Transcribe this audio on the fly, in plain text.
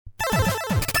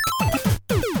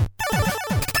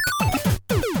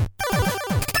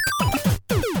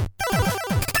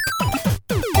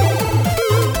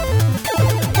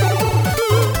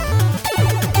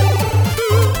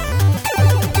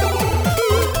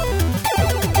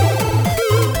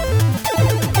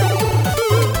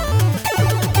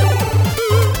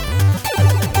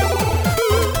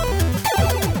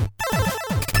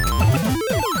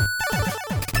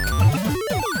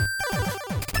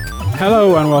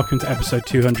Hello and welcome to episode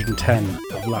 210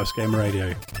 of Louse Game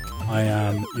Radio. I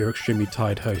am your extremely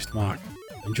tired host, Mark,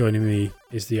 and joining me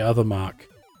is the other Mark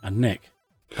and Nick.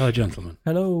 Hello, gentlemen.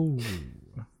 Hello.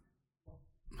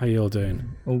 How you all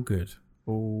doing? All good.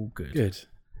 All good. Good.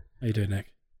 How you doing,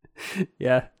 Nick?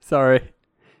 Yeah, sorry.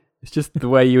 It's just the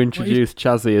way you introduced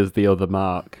Chazzy as the other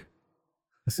Mark.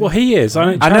 Well, he is.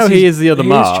 I know he is the other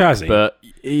Mark, Chazzy, but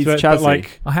he's but Chazzy.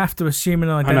 like, I have to assume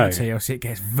an identity, else it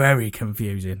gets very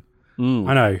confusing.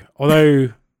 I know.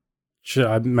 Although,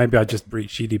 maybe I just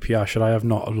breached GDPR. Should I have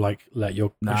not let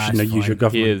your use your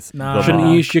government? He is. No. Shouldn't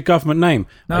you use your government name?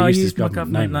 No, I used used his my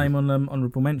government name on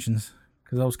honourable mentions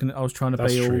because I was trying to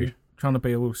That's be true.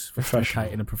 all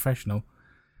sophisticated and professional.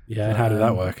 Yeah, and how did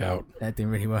that work out? That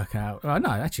didn't really work out. Well, no,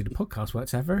 actually, the podcast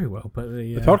worked out very well, but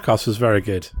the podcast was very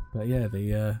good. But yeah,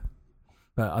 but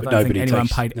I But don't think nobody anyone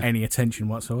takes- paid any attention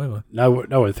whatsoever. No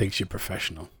one thinks you're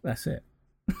professional. That's it.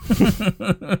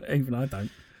 Even I don't.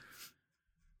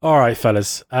 All right,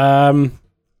 fellas.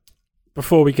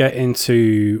 Before we get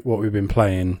into what we've been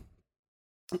playing,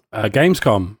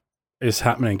 Gamescom is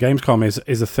happening. Gamescom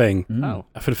is a thing. Oh.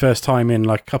 For the first time in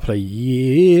like a couple of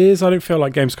years. I don't feel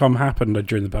like Gamescom happened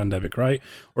during the pandemic, right?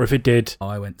 Or if it did,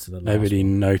 I went to the last nobody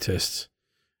one noticed.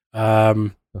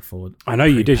 before. I know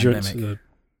you did. pre-pandemic.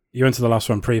 You went to the last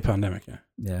one pre-pandemic, yeah.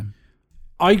 Yeah.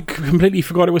 I completely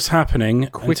forgot it was happening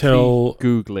Quickly until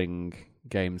Googling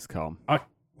Gamescom. I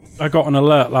got an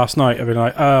alert last night. I've been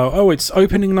like, oh, it's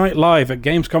opening night live at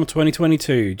Gamescom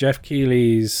 2022. Jeff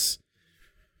Keighley's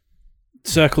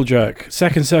Circle Jerk,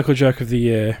 second Circle Jerk of the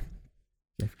year.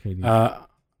 Jeff Keighley.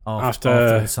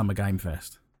 after the Summer Game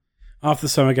Fest. After the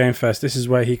Summer Game Fest, this is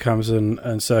where he comes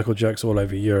and circle jerks all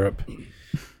over Europe.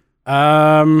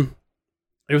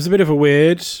 It was a bit of a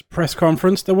weird press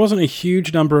conference. There wasn't a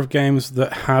huge number of games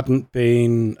that hadn't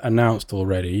been announced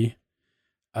already.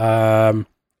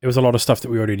 It was a lot of stuff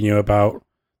that we already knew about.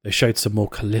 They showed some more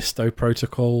Callisto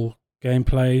Protocol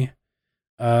gameplay.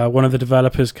 One of the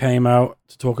developers came out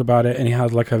to talk about it, and he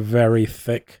had like a very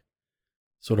thick,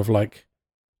 sort of like,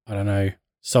 I don't know,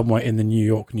 somewhere in the New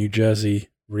York, New Jersey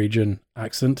region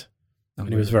accent.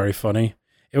 And it was very funny.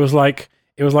 It was like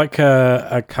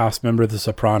a cast member of The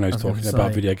Sopranos talking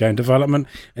about video game development,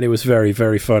 and it was very,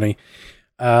 very funny.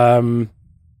 There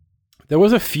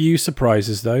was a few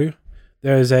surprises though.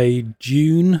 There's a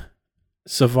Dune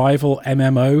survival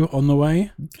MMO on the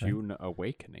way. Dune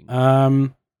Awakening.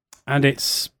 And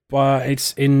it's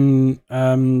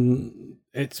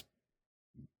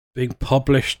being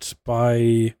published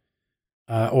by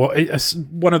it's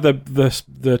one of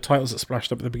the titles that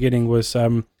splashed up at the beginning was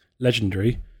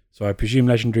Legendary. So I presume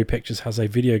Legendary Pictures has a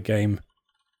video game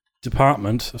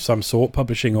department of some sort,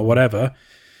 publishing or whatever.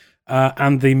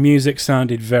 And the music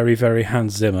sounded very, very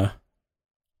Hans Zimmer.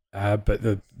 But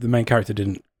the main character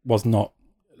was not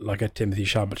like a Timothy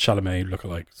Chalamet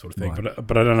lookalike sort of thing. Right.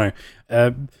 But I don't know.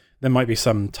 There might be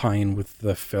some tie-in with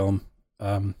the film.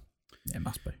 It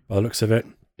must be. By the looks of it.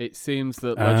 It seems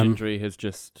that Legendary has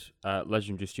just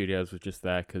Legendary Studios was just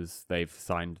there because they've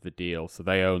signed the deal, so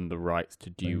they own the rights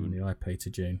to Dune. The IP to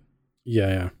June.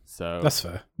 Yeah. So That's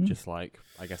fair. just like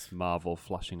I guess Marvel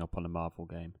flashing up on a Marvel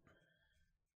game.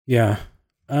 Yeah.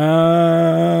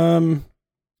 There's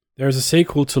a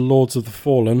sequel to Lords of the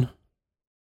Fallen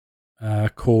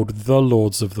called The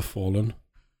Lords of the Fallen.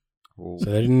 Ooh. So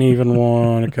they didn't even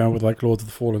want to come up with like Lords of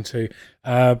the Fallen 2.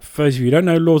 For those of you who don't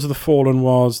know, Lords of the Fallen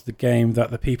was the game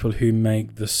that the people who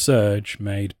make The Surge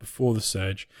made before The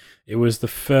Surge. It was the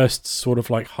first sort of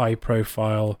like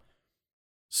high-profile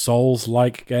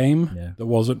Souls-like game that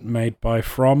wasn't made by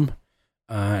From.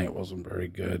 It wasn't very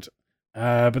good.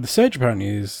 But The Surge apparently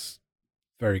is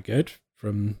very good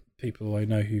from people I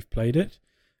know who've played it.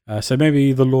 So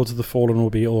maybe the Lords of the Fallen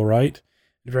will be all right.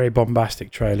 A very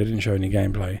bombastic trailer, didn't show any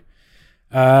gameplay.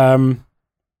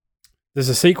 There's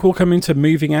a sequel coming to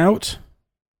Moving Out,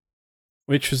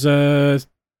 which was looked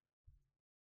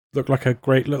like a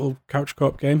great little couch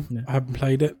co-op game. Yeah. I haven't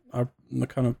played it. I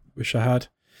kind of wish I had.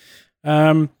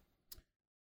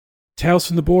 Tales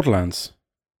from the Borderlands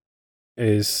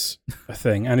is a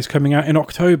thing, and it's coming out in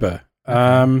October.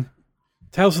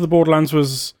 Tales of the Borderlands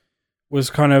was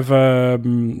kind of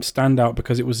standout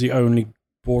because it was the only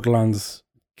Borderlands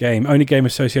game, only game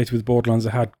associated with Borderlands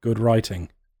that had good writing.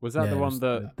 Was that the one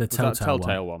that the was that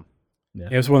Telltale one? Yeah.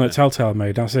 It was one that Telltale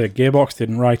made. That's it. Gearbox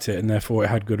didn't write it, and therefore it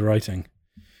had good writing.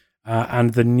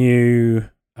 And the new,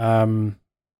 I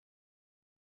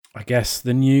guess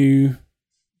the new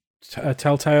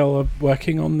Telltale are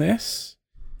working on this.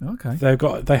 Okay.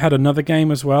 They had another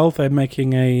game as well. They're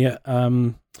making a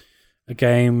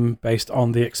game based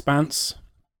on The Expanse,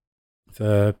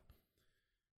 the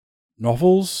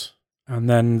novels. And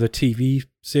then the TV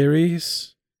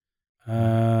series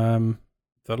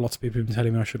that lots of people have been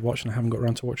telling me I should watch and I haven't got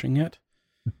around to watching yet.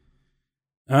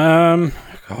 God,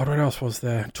 what else was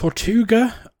there?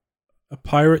 Tortuga, A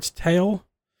Pirate's Tale.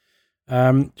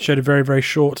 Showed a very, very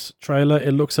short trailer.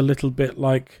 It looks a little bit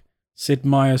like Sid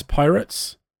Meier's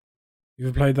Pirates. You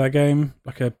ever played that game?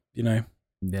 Like a,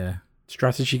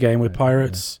 strategy game with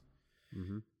pirates.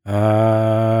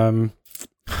 Yeah.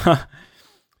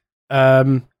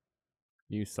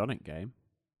 New Sonic game.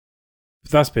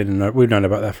 We've known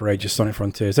about that for ages. Sonic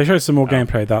Frontiers. They showed some more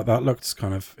gameplay that looked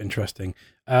kind of interesting.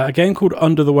 A game called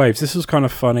Under the Waves. This was kind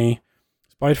of funny.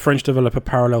 It's by French developer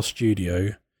Parallel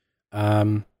Studio,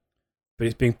 but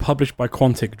it's being published by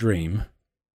Quantic Dream.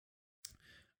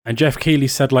 And Jeff Keighley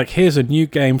said, like, here's a new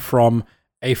game from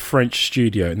a French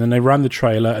studio. And then they ran the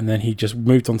trailer, and then he just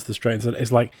moved onto the straight and said,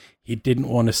 it's like he didn't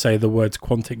want to say the words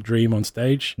Quantic Dream on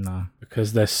stage. No.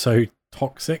 Because they're so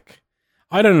toxic.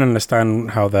 I don't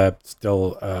understand how they're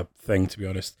still a thing, to be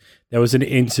honest. There was an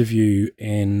interview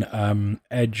in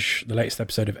Edge, the latest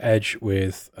episode of Edge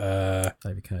with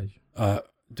David Cage.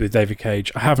 With David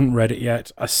Cage. I haven't read it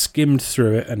yet. I skimmed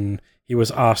through it, and he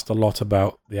was asked a lot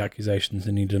about the accusations,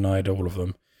 and he denied all of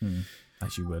them.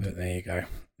 As you would. But there you go.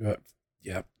 But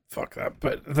yeah, fuck that.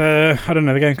 But I don't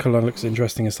know. The game color looks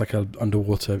interesting. It's like an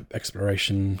underwater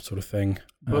exploration sort of thing.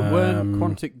 But weren't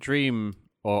Quantic Dream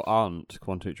or aren't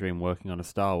Quantic Dream working on a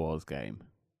Star Wars game?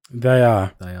 They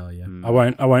are. They are, yeah.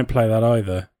 I won't play that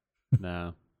either.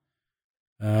 No.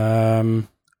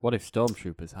 What if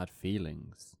Stormtroopers had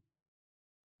feelings?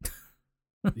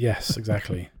 Yes,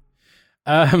 exactly.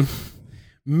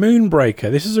 Moonbreaker.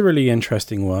 This is a really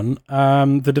interesting one.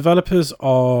 The developers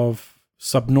of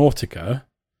Subnautica,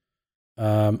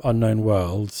 Unknown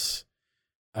Worlds,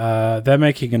 they're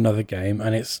making another game,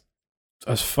 and it's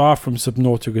as far from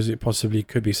Subnautica as it possibly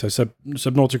could be. So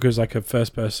Subnautica is like a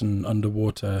first-person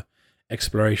underwater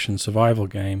exploration survival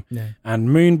game, and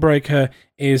Moonbreaker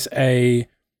is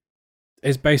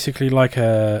basically like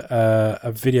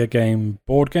a video game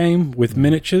board game with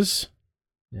miniatures.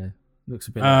 Yeah, looks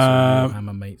a bit like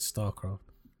Warhammer meets StarCraft.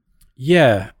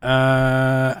 Yeah,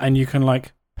 and you can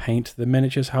like paint the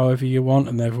miniatures however you want,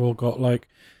 and they've all got like.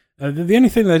 The only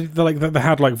thing they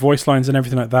had like voice lines and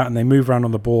everything like that, and they move around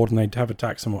on the board and they'd have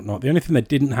attacks and whatnot. The only thing they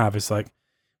didn't have is like,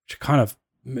 which are kind of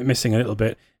missing a little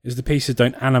bit, is the pieces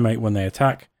don't animate when they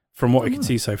attack. From what we can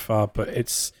see so far, but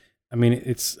it's only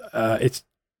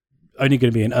going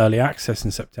to be in early access in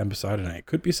September, so I don't know. It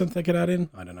could be something they could add in.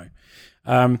 I don't know.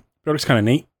 But it looks kind of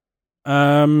neat.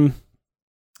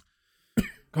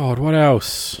 God, what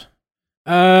else?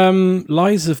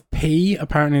 Lies of P.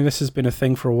 Apparently this has been a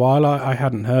thing for a while. I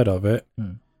hadn't heard of it.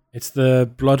 It's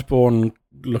the Bloodborne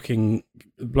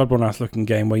ass looking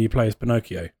game where you play as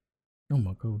Pinocchio. Oh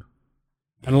my god.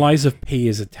 And Lies of P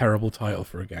is a terrible title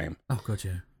for a game. Oh god,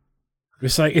 yeah.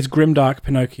 It's Grimdark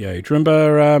Pinocchio. Do you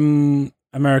remember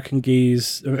American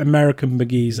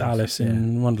McGee's Alice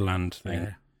in Wonderland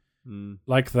thing? Yeah.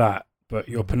 Like that, but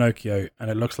you're Pinocchio and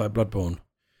it looks like Bloodborne.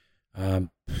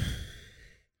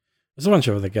 There's a bunch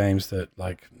of other games that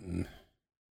like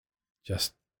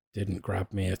just didn't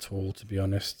grab me at all, to be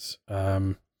honest.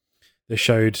 They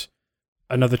showed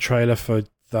another trailer for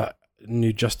that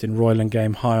new Justin Roiland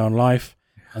game, High on Life,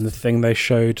 and the thing they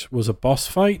showed was a boss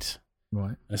fight.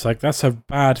 Right. It's like, that's a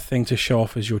bad thing to show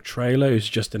off as your trailer. It's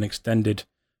just an extended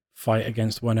fight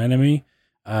against one enemy,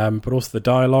 but also the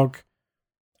dialogue.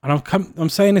 And I'm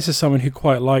saying this as someone who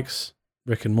quite likes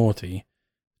Rick and Morty.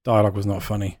 Dialogue was not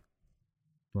funny.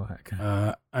 Right,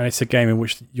 okay. And it's a game in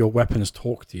which your weapons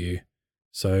talk to you.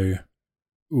 So,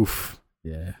 oof.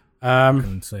 Yeah. I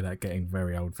can see that getting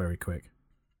very old very quick.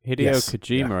 Hideo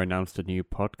Kojima announced a new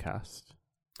podcast.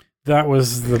 That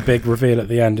was the big reveal at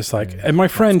the end. It's like, and my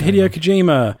friend Hideo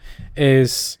Kojima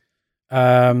is,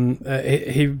 my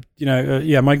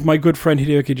good friend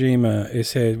Hideo Kojima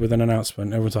is here with an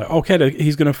announcement. Everyone's like, okay,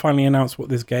 he's going to finally announce what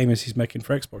this game is he's making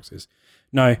for Xboxes.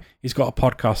 No, he's got a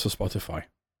podcast for Spotify.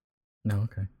 No,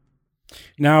 okay.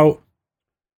 Now,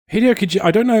 Hideo Kojima, I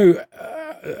don't know.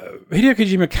 Hideo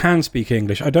Kojima can speak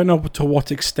English. I don't know to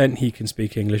what extent he can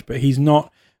speak English, but he's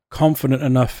not confident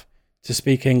enough to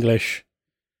speak English.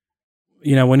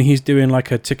 You know, when he's doing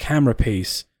like a to-camera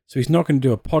piece, so he's not going to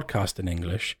do a podcast in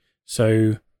English.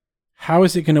 So, how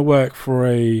is it going to work for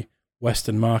a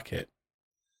Western market?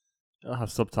 It'll have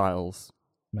subtitles.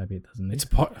 Maybe it doesn't. It's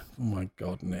oh my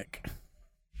god, Nick.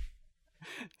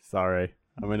 Sorry.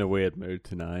 I'm in a weird mood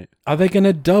tonight. Are they going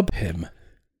to dub him?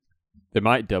 They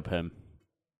might dub him.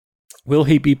 Will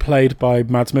he be played by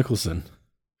Mads Mikkelsen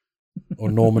or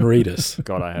Norman Reedus?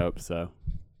 God, I hope so.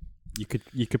 You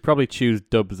could probably choose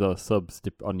dubs or subs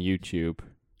on YouTube.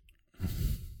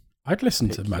 I'd listen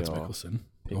Pick to Mads your- Mikkelsen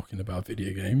talking about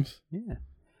video games. Yeah.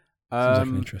 Seems like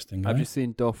an interesting guy. I've just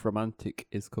seen Dorf Romantic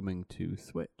is coming to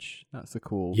Switch. That's a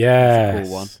cool. Yes. That's a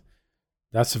cool one.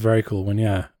 That's a very cool one,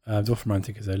 yeah. Dorf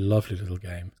Romantic is a lovely little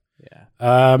game. Yeah.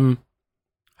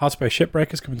 Hard Space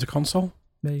Shipbreaker is coming to console.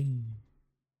 Hey.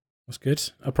 That's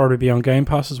good. I'll probably be on Game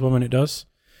Pass as well when it does.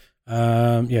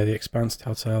 The Expanse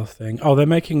Telltale thing. Oh, they're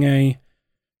making a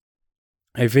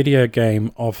video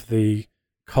game of the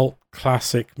cult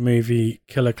classic movie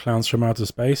Killer Clowns from Outer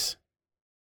Space.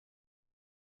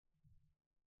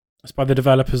 It's by the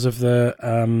developers of the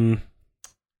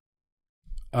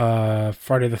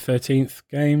Friday the 13th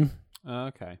game.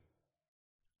 Okay.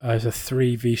 It's a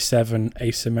 3v7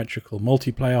 asymmetrical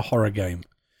multiplayer horror game.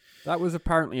 That was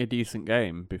apparently a decent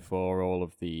game before all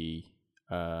of the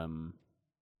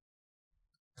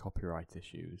copyright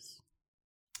issues.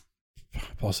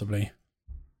 Possibly.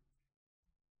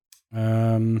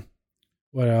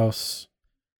 What else?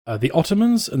 The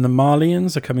Ottomans and the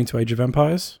Malians are coming to Age of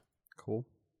Empires. Cool.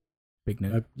 Big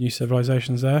news. New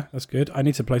civilizations there. That's good. I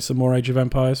need to play some more Age of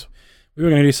Empires. We were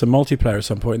going to do some multiplayer at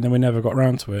some point, and then we never got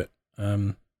around to it.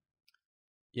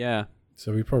 Yeah.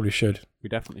 So we probably should. We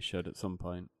definitely should at some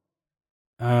point.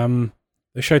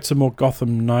 They showed some more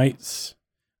Gotham Knights.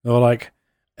 They were like,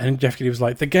 and Jeff Keighley was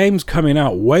like, the game's coming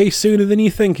out way sooner than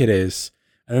you think it is.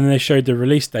 And then they showed the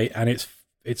release date, and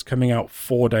it's coming out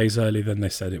 4 days earlier than they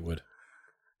said it would.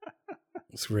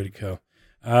 It's really cool.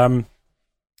 They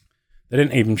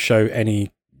didn't even show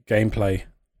any gameplay.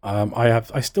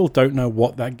 I still don't know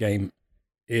what that game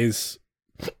is.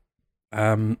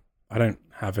 I don't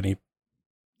have any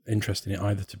interest in it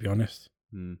either, to be honest.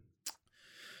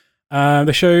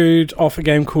 They showed off a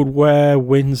game called Where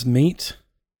Winds Meet.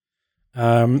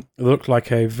 It looked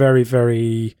like a very,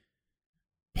 very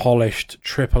polished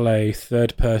AAA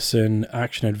third-person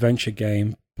action-adventure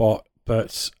game, but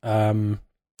by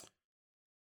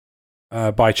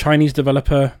a Chinese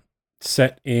developer,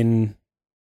 set in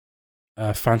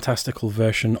a fantastical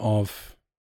version of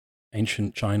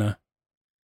ancient China.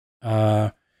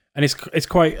 And it's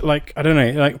quite like, I don't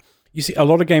know, like you see a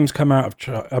lot of games come out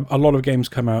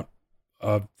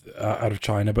of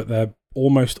China, but they're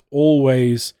almost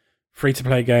always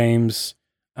free-to-play games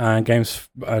and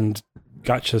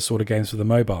gacha sort of games for the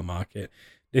mobile market.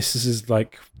 This is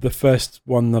like the first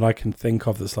one that I can think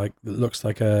of that looks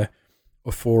like a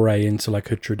foray into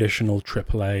like a traditional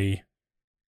AAA,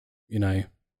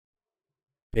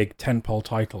 big tentpole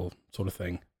title sort of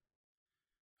thing.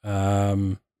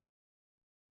 So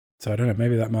I don't know,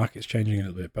 maybe that market's changing a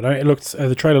little bit, but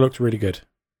the trailer looked really good.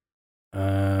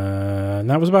 And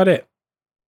that was about it.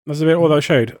 That's about all that I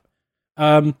showed.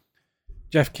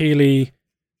 Jeff Keighley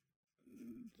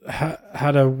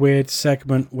had a weird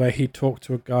segment where he talked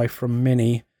to a guy from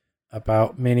Mini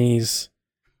about Mini's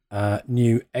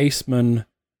new Aceman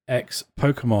X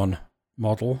Pokemon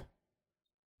model.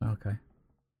 Okay.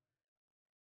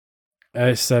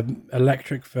 It's an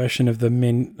electric version of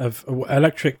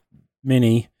electric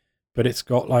Mini, but it's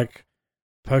got like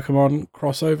Pokemon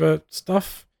crossover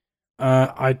stuff.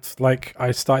 I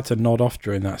started to nod off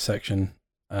during that section.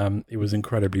 It was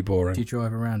incredibly boring. Do you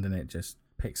drive around and it just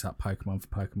picks up Pokemon for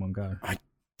Pokemon Go? I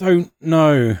don't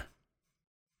know.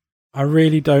 I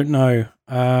really don't know.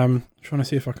 I'm trying to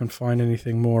see if I can find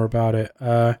anything more about it.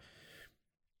 Here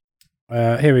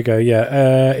we go.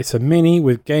 Yeah, it's a Mini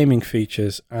with gaming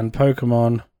features and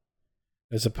Pokemon.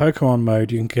 There's a Pokemon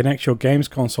mode. You can connect your games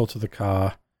console to the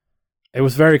car. It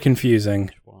was very confusing.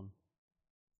 Which one?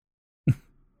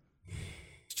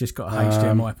 It's just got a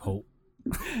HDMI port.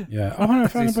 Yeah, I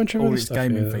found a bunch of all other its stuff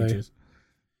gaming here, features.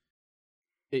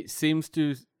 It seems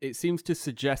to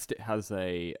suggest it has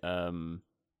a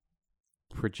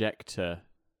projector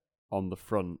on the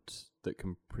front that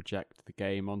can project the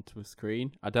game onto a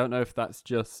screen. I don't know if that's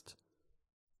just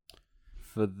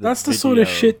for the That's the video. sort of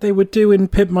shit they would do in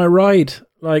Pimp My Ride,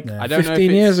 like Yeah. I don't know if 15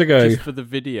 it's years ago. just for the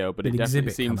video, but Did it definitely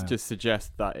Exhibit seems come to out?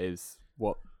 suggest that is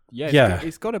what. Yeah, Yeah.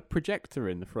 it's got a projector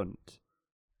in the front.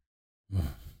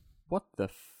 What the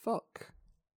fuck?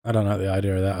 I don't like the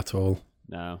idea of that at all.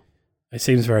 No. It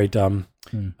seems very dumb.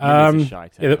 It is a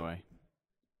shite anyway.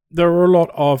 There were a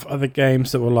lot of other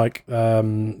games that were like,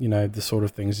 the sort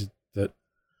of things that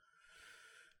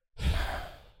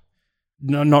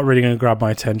not really going to grab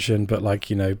my attention, but like,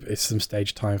 it's some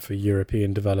stage time for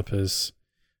European developers,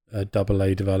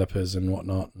 AA developers and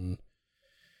whatnot. And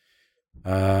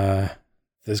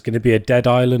there's going to be a Dead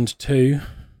Island 2.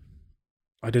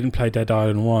 I didn't play Dead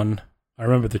Island 1. I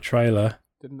remember the trailer.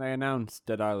 Didn't they announce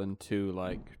Dead Island 2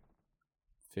 like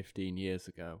 15 years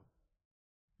ago?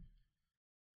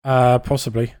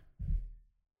 Possibly.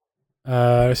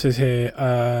 It says here,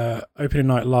 opening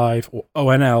night live, or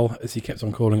ONL, as he kept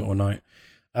on calling it all night,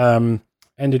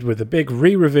 ended with a big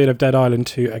re-reveal of Dead Island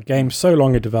 2, a game so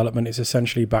long in development it's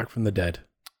essentially back from the dead.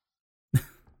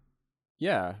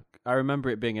 Yeah, I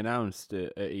remember it being announced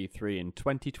at E3 in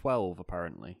 2012,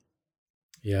 apparently.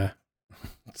 Yeah,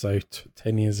 so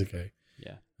 10 years ago.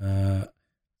 Yeah.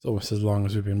 It's almost as long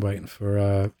as we've been waiting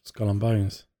for Skull and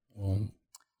Bones.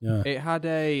 Yeah. It had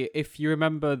if you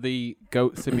remember the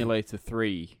Goat Simulator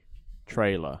 3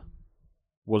 trailer,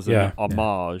 was an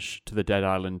homage to the Dead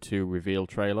Island 2 reveal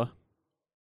trailer.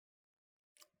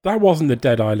 That wasn't the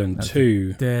Dead Island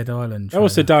 2. Dead Island. That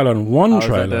was the Dead Island 1 Was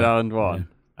trailer. that Dead Island 1?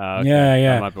 Okay. Yeah.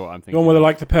 That might be what I'm The thinking. one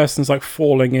where the person's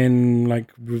falling in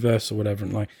reverse or whatever,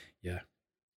 and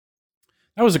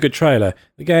that was a good trailer.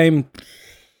 The game,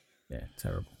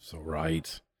 terrible. it's all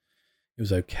right. It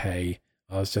was okay.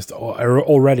 I was just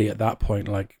already at that point,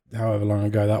 however long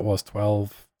ago that was,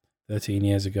 12, 13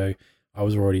 years ago, I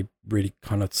was already really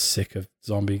kind of sick of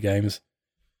zombie games.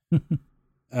 And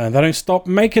they don't stop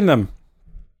making them.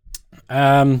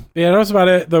 That was about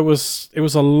it. It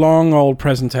was a long old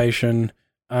presentation.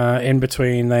 In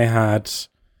between, they had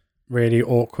really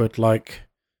awkward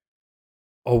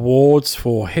awards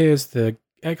for here's the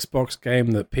Xbox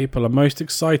game that people are most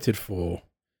excited for,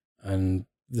 and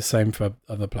the same for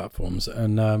other platforms.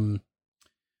 And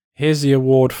here's the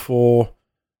award for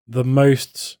the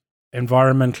most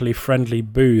environmentally friendly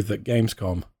booth at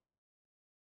Gamescom.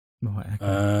 Right,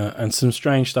 okay. And some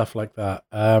strange stuff like that.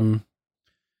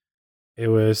 It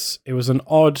was an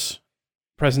odd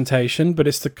presentation, but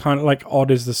it's the kind of odd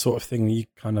is the sort of thing you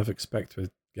kind of expect with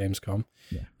Gamescom.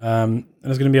 Yeah. And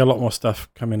there's going to be a lot more stuff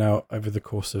coming out over the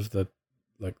course of the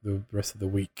rest of the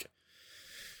week.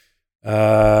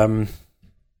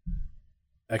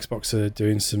 Xbox are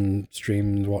doing some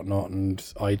stream and whatnot, and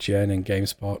IGN and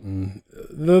GameSpot, and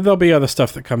there'll be other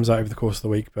stuff that comes out over the course of the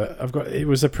week. But it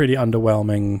was a pretty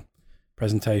underwhelming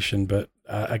presentation, but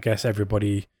I guess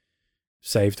everybody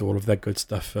saved all of their good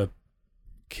stuff for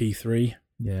Key 3.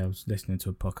 Yeah, I was listening to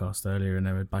a podcast earlier, and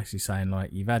they were basically saying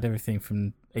you've had everything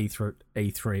from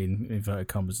E3 in inverted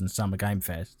commas and Summer Game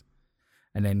Fest,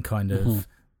 and then kind of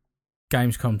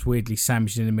Gamescom's weirdly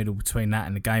sandwiched in the middle between that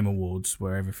and the Game Awards,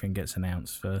 where everything gets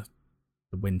announced for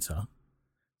the winter.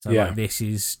 So this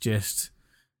is just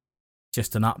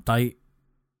an update,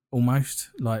 almost.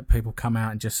 People come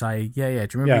out and just say, do you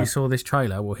remember you saw this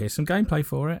trailer? Well, here's some gameplay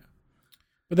for it.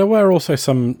 But there were also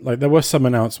some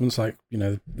announcements,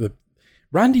 the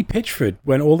Randy Pitchford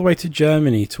went all the way to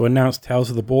Germany to announce Tales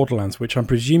of the Borderlands, which I'm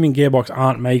presuming Gearbox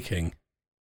aren't making.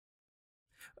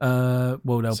 Well,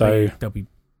 they'll be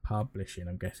publishing,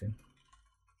 I'm guessing.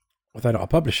 Well, they're not a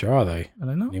publisher, are they? I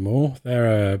don't know anymore.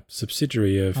 They're a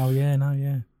subsidiary of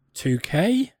 2K,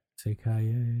 2K,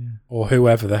 yeah. Or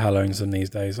whoever the hell owns them these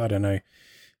days. I don't know.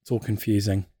 It's all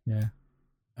confusing. Yeah.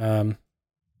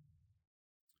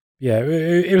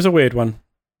 It was a weird one.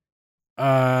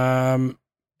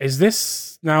 Is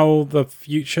this now the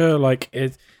future?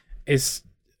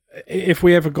 If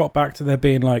we ever got back to there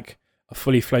being a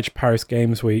fully fledged Paris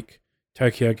Games Week,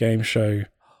 Tokyo Game Show,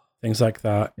 things like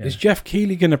that, is Jeff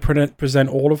Keighley going to present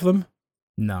all of them?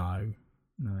 No.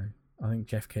 I think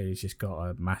Jeff Keighley's just got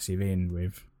a massive in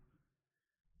with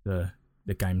the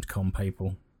Gamescom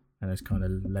people, and has kind of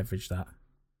leveraged that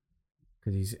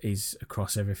because he's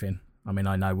across everything. I mean,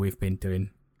 I know we've been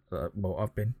doing.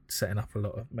 I've been setting up a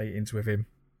lot of meetings with him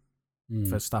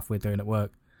for stuff we're doing at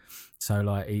work. So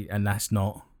and that's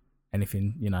not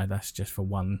anything, that's just for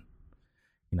one,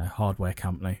 hardware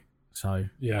company. So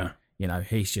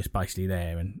he's just basically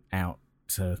there and out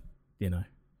to,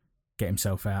 get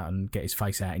himself out and get his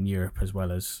face out in Europe, as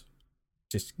well as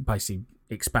just basically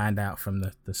expand out from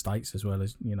the States, as well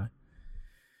as,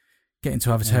 get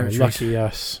into other territories. Lucky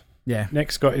us. Yeah.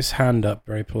 Nick's got his hand up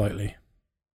very politely.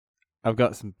 I've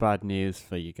got some bad news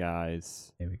for you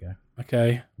guys. Here we go.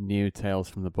 Okay. New Tales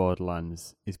from the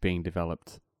Borderlands is being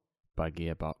developed by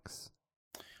Gearbox.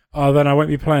 Oh, then I won't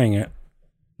be playing it.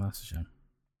 That's a shame.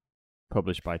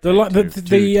 Published by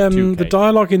the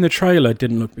dialogue in the trailer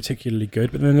didn't look particularly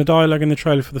good, but then the dialogue in the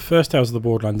trailer for the first Tales of the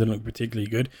Borderlands didn't look particularly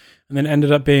good, and then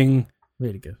ended up being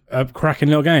really good, a cracking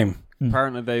little game.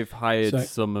 Apparently, they've hired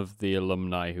some of the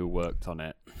alumni who worked on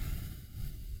it.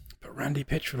 But Randy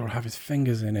Pitchford will have his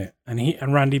fingers in it,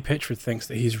 and Randy Pitchford thinks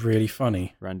that he's really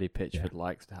funny. Randy Pitchford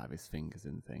likes to have his fingers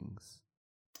in things.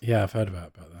 Yeah, I've heard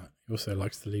about that. He also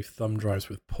likes to leave thumb drives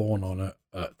with porn on it.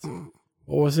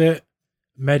 What was it?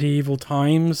 Medieval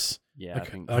Times? Yeah, I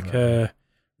think medieval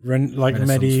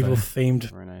themed,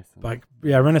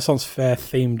 Renaissance Fair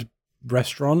themed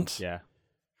restaurant. Yeah.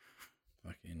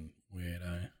 Fucking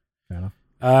Fair enough.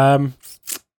 I'm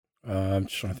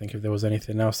just trying to think if there was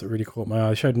anything else that really caught my eye.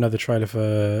 They showed another trailer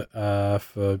for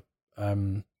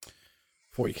 40K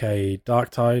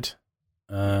Darktide.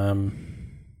 Don't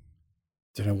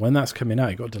know when that's coming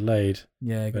out. It got delayed.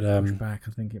 Yeah, it got pushed back.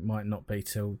 I think it might not be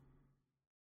till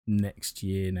next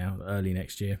year now, early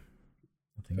next year.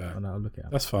 I think I'll look it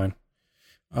up. That's fine.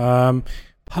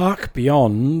 Park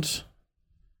Beyond.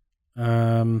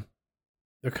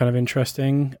 They're kind of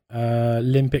interesting.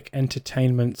 Limbic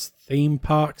Entertainment's theme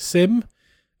park sim.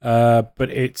 But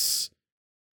it's...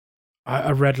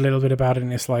 I read a little bit about it,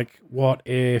 and it's like, what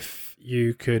if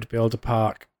you could build a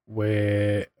park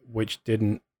where you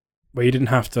didn't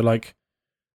have to like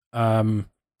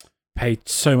pay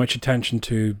so much attention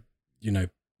to,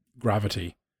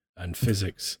 gravity and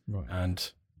physics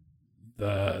and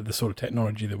the sort of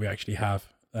technology that we actually have.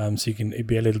 So it'd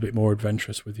be a little bit more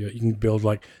adventurous with you. You can build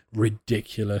like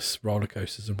ridiculous roller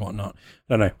coasters and whatnot.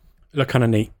 I don't know. It looked kind of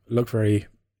neat. It looked very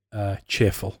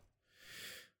cheerful.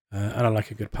 And I like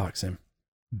a good park sim.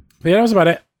 But yeah, that was about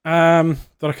it. That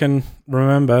I can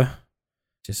remember.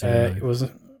 Just so it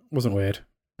wasn't weird.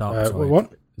 Dark what?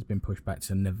 Has been pushed back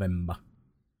to November.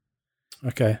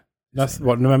 Okay. That's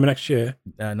what, November next year?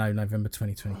 No, November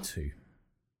 2022.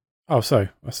 Oh, so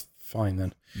that's fine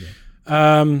then. Yeah.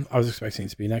 I was expecting it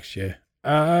to be next year.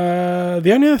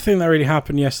 The only other thing that really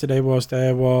happened yesterday was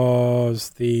there was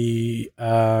the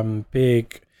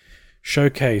big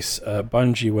showcase at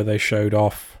Bungie where they showed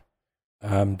off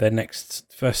their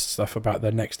first stuff about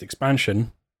their next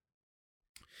expansion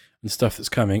and stuff that's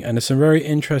coming. And there's some very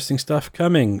interesting stuff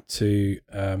coming to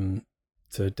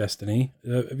Destiny.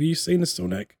 Have you seen this still,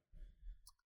 Nick?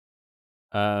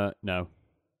 No.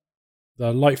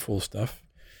 The Lightfall stuff.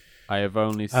 I have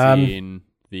only seen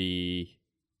the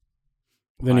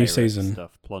new season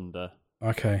stuff, Plunder.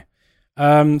 Okay.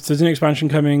 So there's an expansion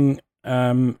coming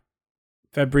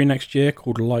February next year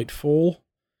called Lightfall.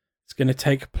 It's going to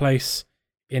take place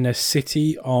in a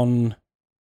city on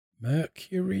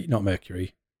Mercury, not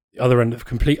Mercury, the other end of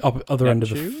other end of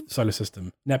the solar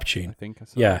system, Neptune. I think I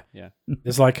saw. Yeah.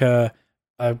 There's like a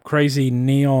crazy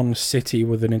neon city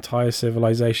with an entire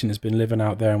civilization that's been living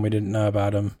out there, and we didn't know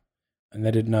about them, and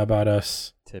they didn't know about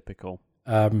us. Typical.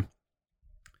 And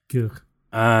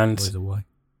Boys away.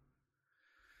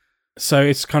 So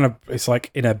it's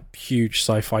like in a huge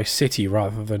sci-fi city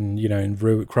rather than,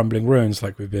 in crumbling ruins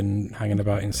like we've been hanging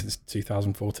about in since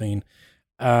 2014.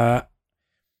 They're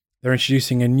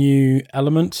introducing a new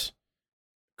element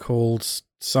called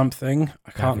something.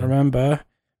 I can't remember.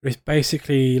 It's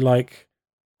basically like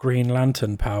Green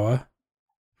Lantern power.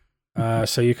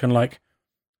 So you can like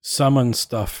summon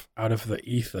stuff out of the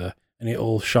ether and it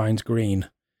all shines green.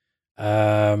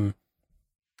 And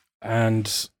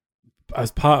as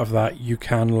part of that, you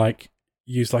can like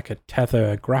use like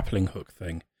a grappling hook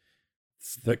thing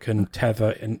that can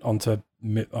tether onto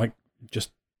like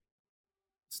just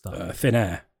thin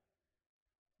air.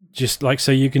 Just like,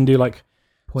 so you can do like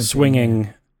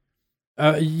swinging.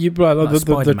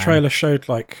 The trailer showed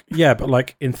like, but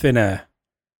like in thin air.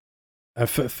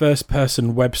 First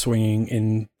person web swinging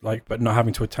in like, but not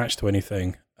having to attach to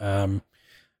anything. It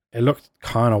looked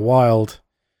kind of wild.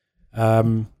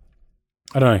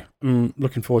 I don't know. I'm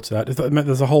looking forward to that.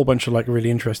 There's a whole bunch of like really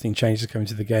interesting changes coming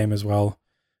to the game as well.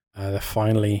 They're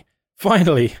finally,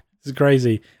 this is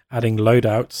crazy, adding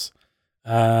loadouts,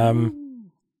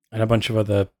 and a bunch of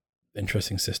other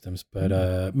interesting systems.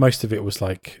 But most of it was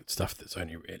like stuff that's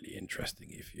only really interesting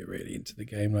if you're really into the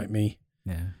game like me.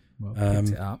 Yeah, well, picked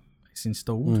it up. It's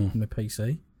installed on my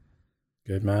PC.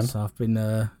 Good man. So I've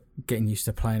been getting used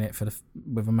to playing it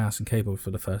with a mouse and keyboard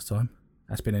for the first time.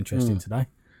 That's been interesting today.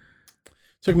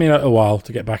 Took me a while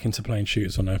to get back into playing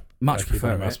shooters on a much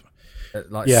prefer it.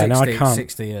 Like 60, now I can't.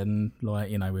 60 and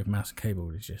like with mouse and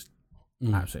keyboard is just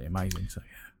absolutely amazing. So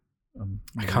yeah,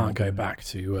 I can't go back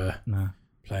to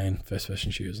playing first person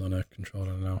shooters on a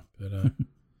controller now. But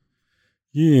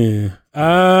yeah,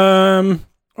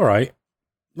 all right,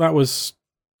 that was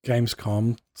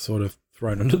Gamescom sort of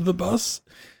thrown under the bus.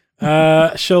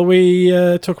 Shall we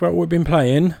talk about what we've been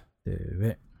playing? Do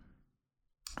it.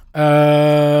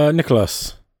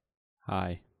 Nicholas.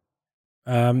 Hi.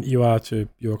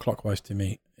 You're clockwise to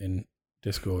me in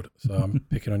Discord, so I'm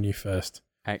picking on you first.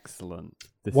 Excellent.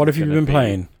 What have you been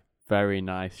playing? Very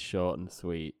nice, short and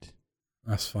sweet.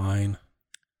 That's fine.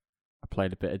 I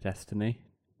played a bit of Destiny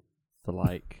for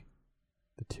like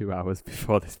the 2 hours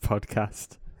before this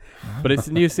podcast. But it's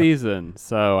a new season,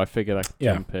 so I figured I could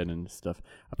jump in and stuff.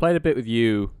 I played a bit with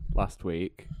you last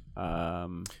week.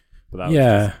 But that was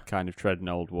just kind of treading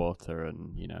old water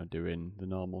and, doing the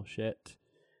normal shit.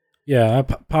 Yeah,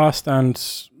 past and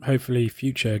hopefully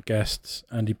future guests,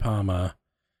 Andy Palmer.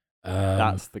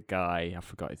 That's the guy. I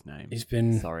forgot his name. He's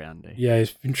been sorry, Andy. Yeah,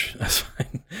 that's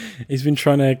fine. He's been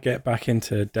trying to get back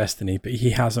into Destiny, but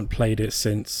he hasn't played it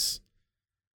since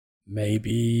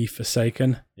maybe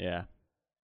Forsaken. Yeah.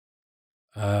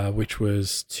 Which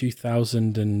was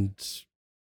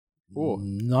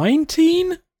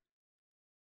 2019?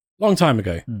 Long time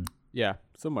ago. Yeah,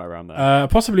 somewhere around there.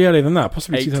 Possibly earlier than that.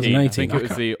 Possibly 18. 2018. I think it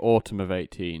was the autumn of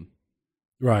 18.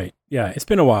 Right. Yeah, it's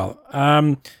been a while.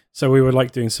 So we were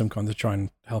doing some content to try and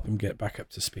help him get back up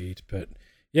to speed. But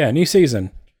yeah, new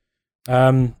season.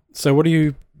 So what do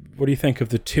you think of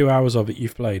the 2 hours of it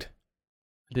you've played?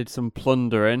 I did some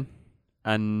plundering,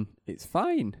 and it's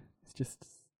fine. It's just.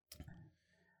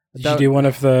 Did you do one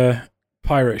of the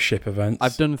pirate ship events?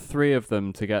 I've done 3 of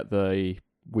them to get the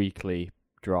weekly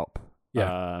drop.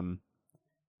 Yeah.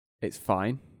 It's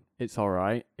fine. It's all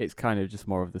right. It's kind of just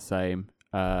more of the same.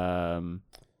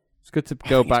 It's good to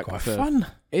go back it's to. Quite fun.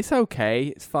 It's okay.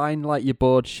 It's fine. Like you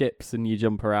board ships and you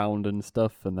jump around and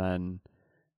stuff, and then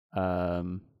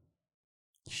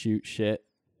shoot shit.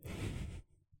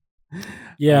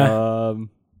 Yeah.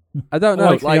 I don't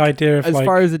know. Like the idea of as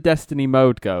far as the Destiny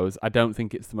mode goes, I don't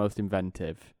think it's the most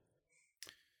inventive.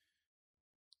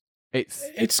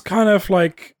 It's kind of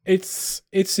like it's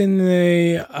in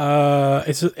the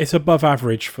it's above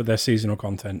average for their seasonal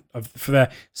content for their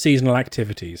seasonal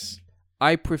activities.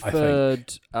 I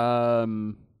preferred what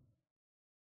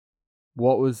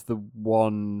was the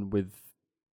one with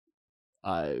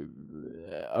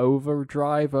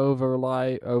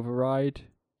override?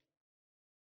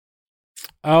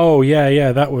 Oh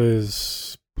yeah, that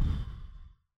was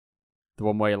the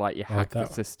one where you hack the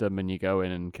system and you go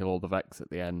in and kill all the Vex at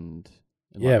the end.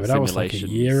 Yeah, but that was like a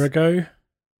year ago.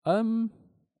 I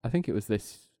think it was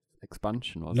this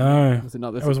expansion, wasn't it? Was it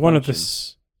not this? It was one of the.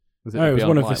 It was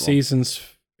one of the seasons.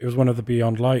 It was one of the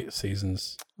Beyond Light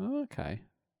seasons. Oh, okay.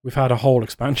 We've had a whole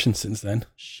expansion since then.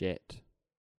 Shit.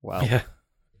 Well. Yeah.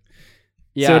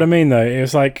 See what I mean, though? It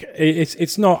was like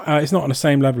it's not on the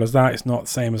same level as that. It's not the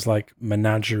same as like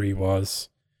Menagerie was,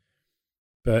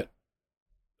 but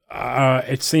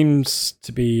it seems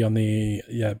to be on the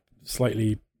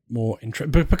slightly more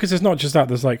interest. But because it's not just that.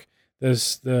 There's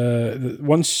the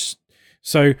once.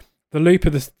 So the loop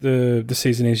of the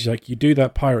season is like you do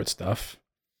that pirate stuff,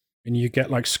 and you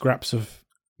get like scraps of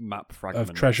map fragments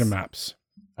of treasure maps,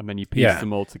 and then you piece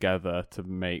them all together to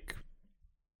make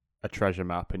a treasure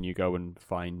map, and you go and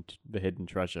find the hidden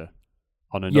treasure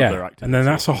on another activity. And then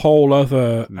that's a whole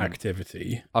other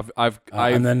activity. I've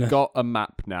got a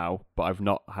map now, but I've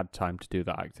not had time to do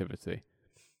that activity.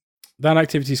 That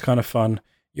activity is kind of fun.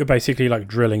 You're basically like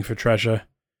drilling for treasure,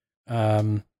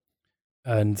 and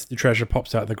the treasure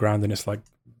pops out of the ground, and it's like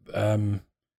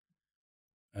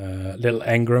little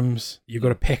engrams you've got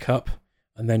to pick up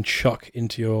and then chuck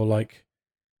into your like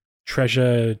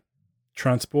treasure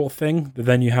transport thing that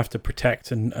then you have to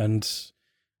protect and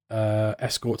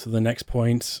escort to the next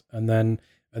point, and then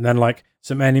like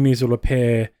some enemies will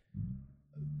appear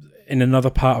in another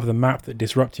part of the map that are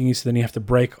disrupting you, so then you have to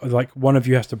one of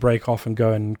you has to break off and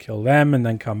go and kill them and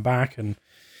then come back, and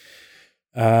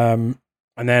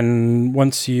then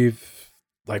once a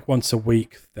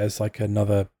week there's like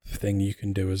another thing you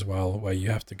can do as well where you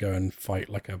have to go and fight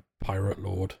like a pirate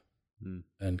lord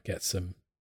and get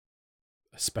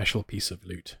a special piece of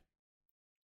loot.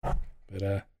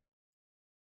 But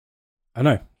I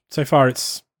know so far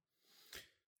it's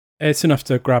enough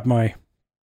to grab my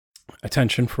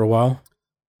attention for a while.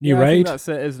 New raid. That's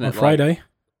it, isn't it? On Friday.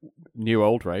 New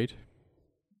old raid.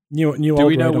 New old raid. Do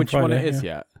we know which one it is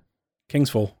yet?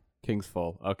 Kingsfall.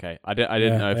 Okay. I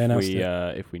didn't know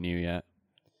if we knew yet.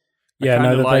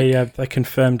 They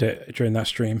confirmed it during that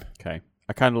stream. Okay.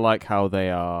 I kind of like how they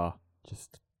are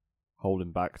just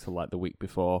holding back to like the week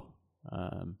before.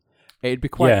 It'd be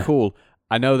quite cool.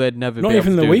 I know they'd never not be able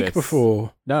even to the do week this.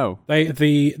 before. No,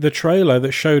 the trailer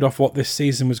that showed off what this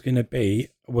season was going to be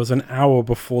was an hour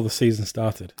before the season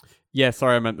started. Yeah,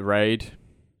 sorry, I meant the raid.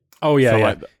 Oh yeah, so,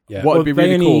 what would be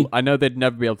really cool? I know they'd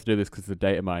never be able to do this because of the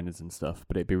data miners and stuff,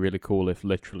 but it'd be really cool if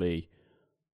literally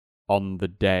on the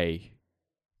day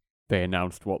they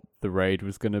announced what the raid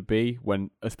was going to be,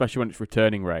 especially when it's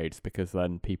returning raids, because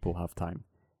then people have time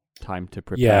to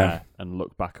prepare and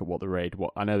look back at what the raid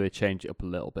was. I know they changed it up a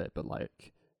little bit, but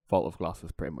like Vault of Glass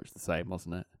was pretty much the same,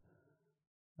 wasn't it?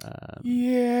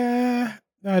 Yeah,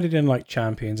 I didn't like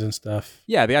champions and stuff.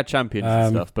 Yeah, they had champions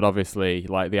and stuff, but obviously,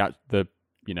 like the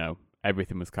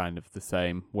everything was kind of the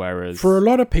same. Whereas for a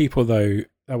lot of people, though,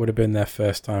 that would have been their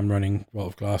first time running Vault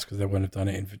of Glass because they wouldn't have done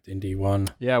it in D1.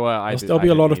 Yeah, well, there'll still be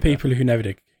a lot of people who never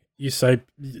did. you say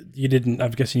you didn't.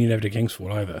 I'm guessing you never did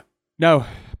Kingsfall either. No,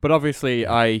 but obviously,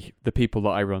 the people that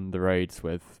I run the raids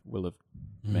with will have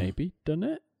maybe done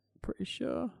it. Pretty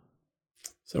sure.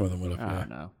 Some of them will have. I don't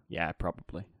know. Yeah,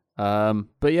 probably.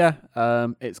 But yeah,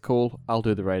 it's cool. I'll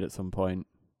do the raid at some point.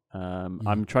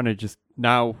 I'm trying to just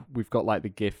now we've got like the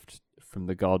gift from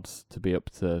the gods to be up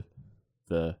to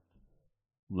the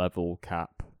level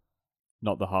cap,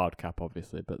 not the hard cap,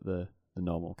 obviously, but the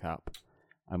normal cap.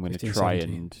 I'm going to try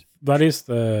 17. and that is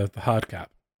the hard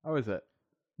cap. Oh, is it?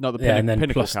 Not the and then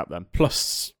pinnacle cap then.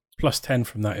 Plus 10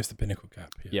 from that is the pinnacle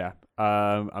cap. Yeah.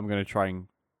 I'm going to try and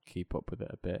keep up with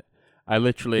it a bit. I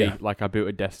literally I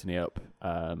booted Destiny up.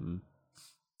 I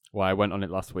went on it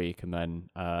last week and then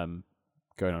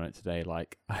going on it today.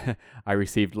 Like I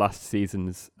received last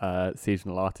season's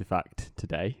seasonal artifact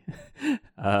today.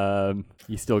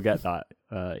 You still get that,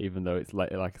 even though it's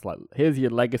like here's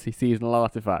your legacy seasonal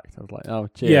artifact. I was like, oh,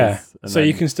 cheers. Yeah. And so then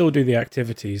you can still do the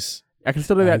activities. I can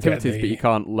still do the activities, but you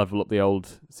can't level up the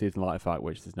old seasonal artifact,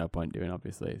 which there's no point doing.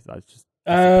 Obviously, that's just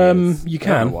you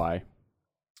can. I don't know why?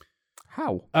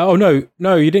 How? Oh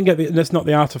no, you didn't get that's not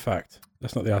the artifact.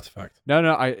 That's not the artifact. No,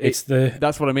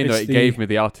 that's what I mean. Though it gave me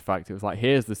the artifact. It was like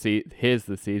here's the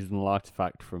seasonal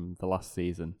artifact from the last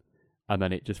season, and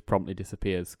then it just promptly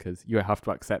disappears because you have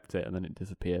to accept it, and then it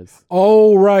disappears.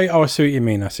 Oh right. Oh, I see what you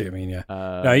mean. Yeah.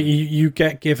 No, you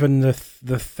get given the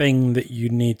thing that you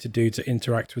need to do to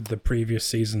interact with the previous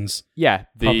season's. Yeah,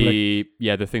 the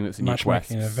thing that's in your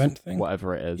quest event thing,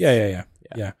 whatever it is. Yeah.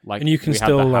 Like, and you can we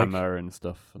still had the hammer and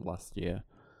stuff from last year.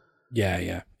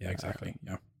 Yeah, exactly.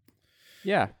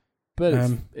 Yeah, but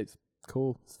it's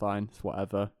cool. It's fine. It's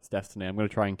whatever. It's Destiny. I'm going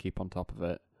to try and keep on top of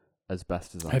it as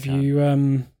best as I can. Have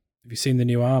you seen the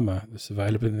new armor that's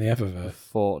available in the Eververse? The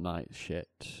Fortnite shit.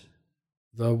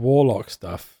 The Warlock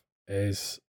stuff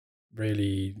is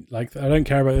really like. I don't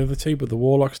care about the other two, but the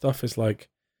Warlock stuff is like,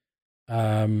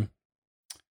 it's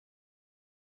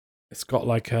got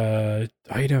like a.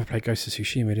 Oh, you never played Ghost of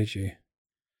Tsushima, did you?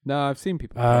 No, I've seen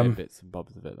people play bits and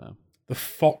bobs of it though. The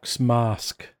Fox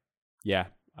mask. Yeah,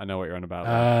 I know what you're on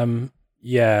about.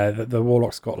 Yeah, the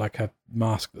Warlock's got like a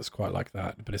mask that's quite like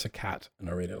that, but it's a cat, and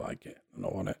I really like it. I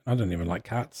don't want it. I don't even like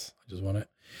cats. I just want it.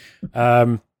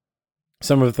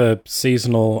 Some of the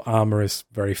seasonal armor is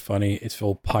very funny. It's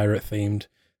all pirate themed.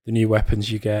 The new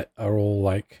weapons you get are all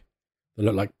like they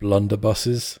look like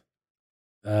blunderbusses,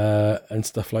 and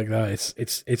stuff like that.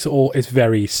 It's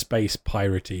very space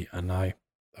piratey, and I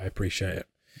appreciate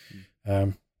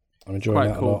it. I'm enjoying quite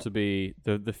that cool a lot. To be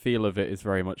the feel of it is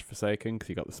very much Forsaken because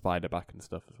you got the spider back and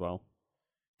stuff as well.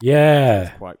 Yeah,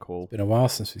 it's quite cool. It's been a while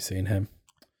since we've seen him.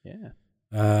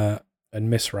 Yeah, and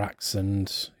Miss Rax,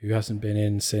 and who hasn't been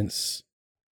in since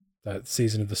that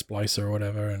season of the Splicer or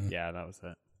whatever. And yeah, that was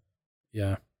it.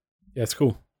 Yeah, it's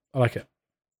cool. I like it.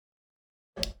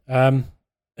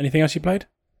 Anything else you played?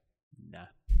 Nah.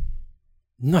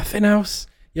 Nothing else.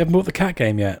 You haven't bought the cat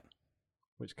game yet.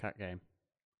 Which cat game?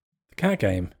 The cat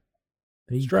game.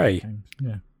 Stray.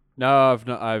 Yeah. No,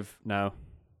 no.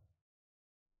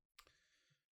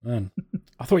 Man,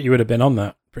 I thought you would have been on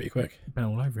that pretty quick. Been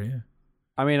all over it, yeah.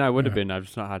 I mean, I would have been. I've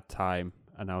just not had time,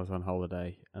 and I was on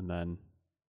holiday, and then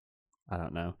I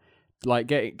don't know. Like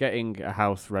getting a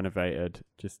house renovated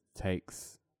just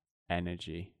takes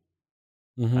energy,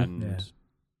 and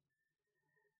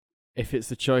if it's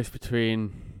a choice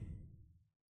between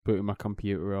booting my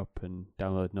computer up and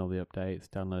downloading all the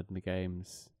updates, downloading the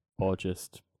games, or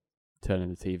just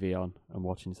turning the TV on and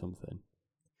watching something,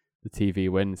 the TV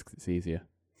wins because it's easier.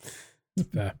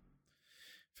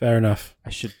 Fair enough. I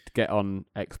should get on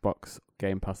Xbox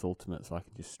Game Pass Ultimate so I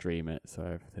can just stream it, so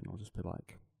everything will just be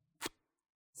like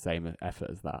same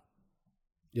effort as that.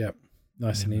 Yep,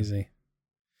 nice and easy.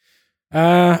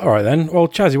 All right then. Well,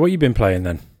 Chazzy, what you been playing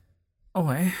then? Oh,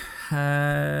 I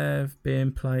have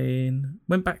been playing.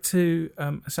 Went back to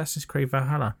Assassin's Creed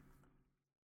Valhalla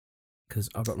because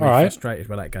I got really frustrated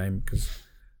with that game because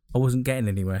I wasn't getting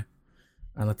anywhere,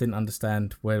 and I didn't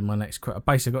understand where my next quest. I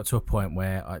basically got to a point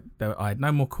where I had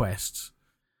no more quests,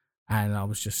 and I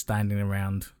was just standing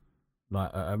around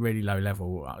like at a really low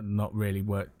level, not really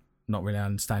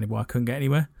understanding why I couldn't get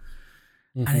anywhere.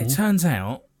 Mm-hmm. And it turns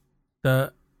out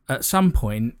that at some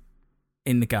point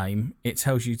in the game, it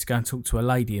tells you to go and talk to a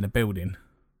lady in a building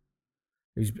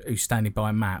who's standing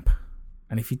by a map.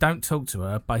 And if you don't talk to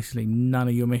her, basically none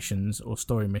of your missions or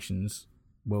story missions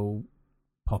will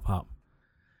pop up.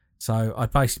 So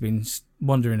I'd basically been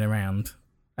wandering around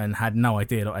and had no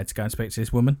idea that I had to go and speak to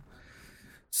this woman.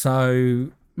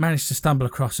 So managed to stumble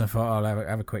across and thought, I'll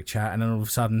have a quick chat. And then all of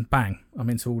a sudden, bang, I'm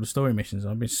into all the story missions.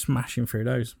 I've been smashing through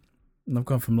those. And I've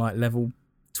gone from like level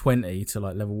 20 to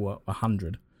like level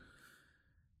 100.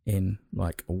 in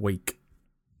like a week.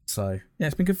 So yeah,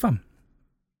 it's been good fun.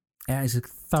 Yeah, it's a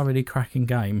thoroughly cracking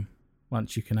game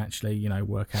once you can actually,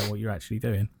 work out what you're actually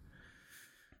doing.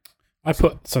 I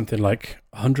put something like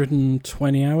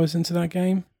 120 hours into that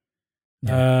game.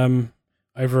 Yeah.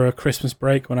 Over a Christmas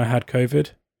break when I had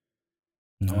COVID.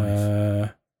 Nice.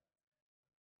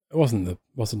 It wasn't the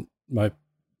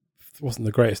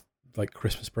greatest like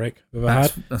Christmas break I've ever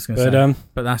had. I was gonna say,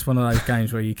 but that's one of those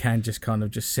games where you can just kind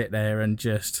of just sit there and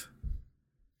just,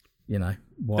 that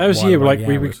was you like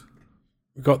we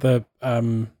got the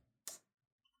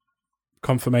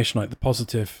confirmation, like the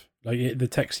positive, like the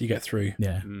text you get through.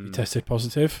 Yeah, you tested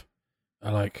positive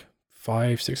at like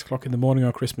 5-6 o'clock in the morning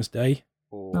on Christmas Day.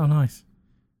 Oh, nice.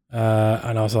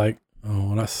 And I was like,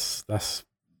 oh, that's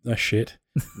shit.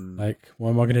 Like,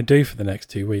 what am I going to do for the next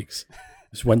 2 weeks?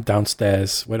 Just went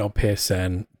downstairs, went on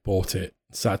PSN, bought it,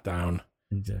 sat down,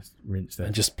 and just rinsed it,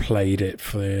 and just played it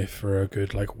for a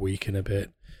good like week and a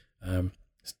bit.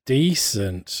 It's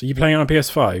decent. Are you playing it on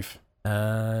PS5?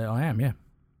 I am, yeah.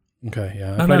 Okay,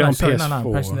 yeah. I played it on PS4. No,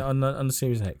 I'm pressing it on the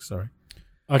Series X. Sorry.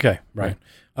 Okay, right.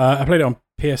 I played it on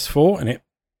PS4 and it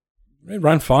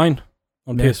ran fine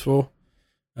on PS4.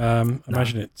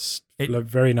 Imagine it looked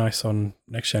very nice on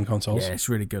next gen consoles. Yeah, it's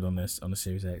really good on the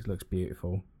Series X. It looks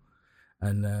beautiful,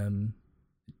 and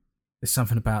there's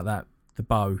something about the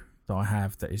bow that I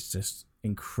have that is just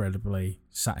incredibly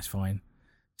satisfying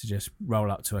to just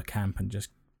roll up to a camp and just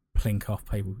plink off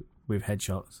people with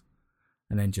headshots,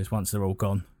 and then just once they're all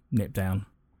gone, nip down,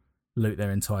 loot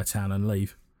their entire town and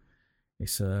leave.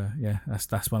 It's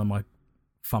that's one of my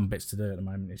fun bits to do at the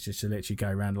moment. It's just to literally go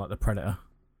around like the Predator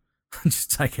and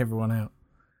just take everyone out.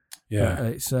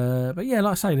 Yeah, but yeah,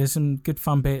 like I say, there's some good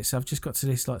fun bits. I've just got to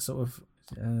this like sort of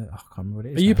I can't remember what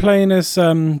it is. Are you playing as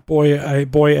boy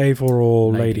Eivor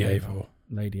or Lady Eivor?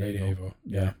 Lady Eivor.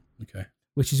 Yeah. Okay.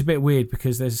 Which is a bit weird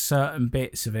because there's certain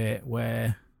bits of it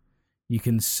where you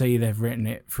can see they've written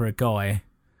it for a guy,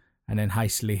 and then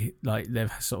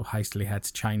they've sort of hastily had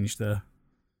to change the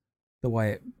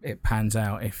way it pans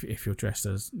out if you're dressed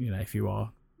as, if you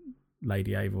are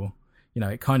Lady Eivor.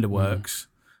 It kind of works,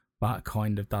 but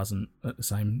kind of doesn't at the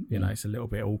same. It's a little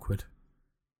bit awkward.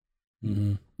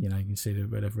 Mm-hmm. You can see the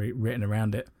bit of written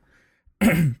around it.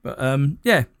 But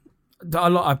yeah,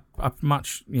 I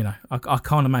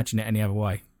can't imagine it any other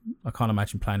way. I can't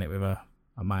imagine playing it with a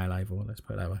male Eivor. Let's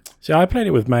put it that way. See, I played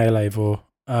it with male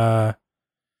Eivor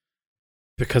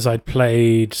because I'd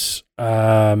played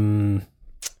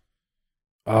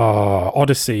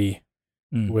Odyssey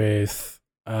with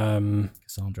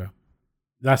Cassandra.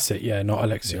 That's it, yeah, not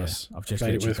Alexios. Yeah, I've just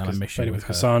played it with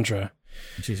Cassandra.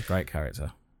 She's a great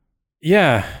character.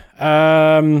 Yeah.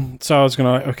 So I was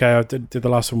I did the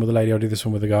last one with the lady. I'll do this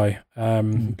one with the guy.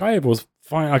 Guy was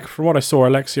fine. Like, from what I saw,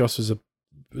 Alexios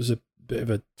was a bit of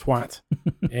a twat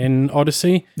in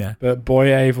Odyssey. Yeah. But boy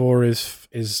Eivor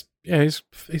is he's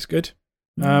good.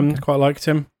 Quite liked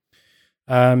him.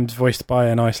 Voiced by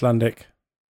an Icelandic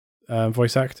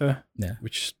voice actor. Yeah.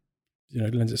 Which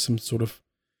lends it some sort of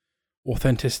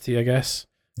authenticity, I guess.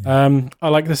 Yeah. I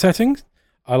like the settings.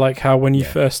 I like how when you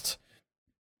first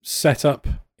set up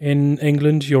in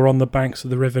England, you're on the banks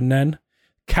of the River Nen.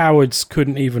 Cowards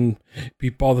couldn't even be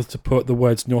bothered to put the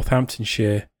words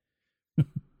Northamptonshire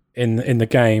in the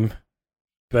game,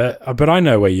 but I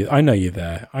know you're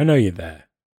there. I know you're there.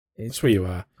 That's where you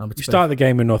are. You start the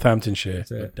game in Northamptonshire.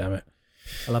 God damn it!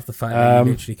 I love the fact that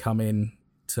you literally come in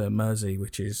to Mersey,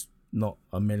 which is not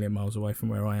a million miles away from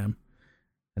where I am,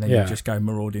 and then you just go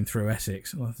marauding through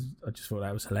Essex. I just thought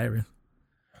that was hilarious.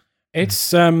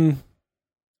 It's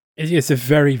it's a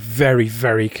very, very,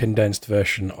 very condensed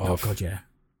version of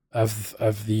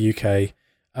of the UK.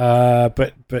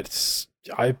 But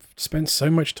I've spent so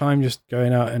much time just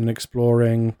going out and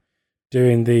exploring,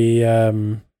 doing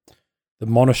the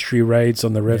monastery raids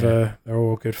on the river. Yeah. They're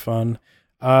all good fun.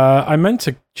 I meant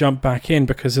to jump back in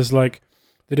because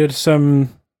they did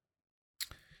some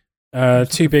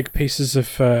 2 big pieces of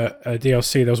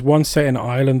DLC. There was one set in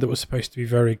Ireland that was supposed to be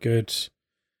very good.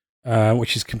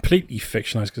 Which is completely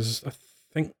fictionalized because I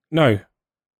think no,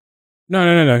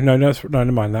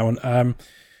 never mind that one.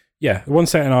 One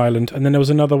set in Ireland, and then there was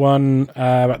another one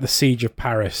about the Siege of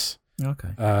Paris.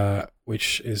 Okay.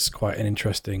 Which is quite an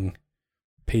interesting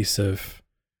piece of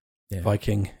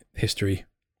Viking history.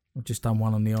 I've just done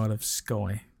one on the Isle of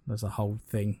Skye. There's a whole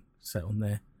thing set on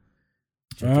there.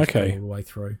 Okay. All the way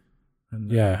through.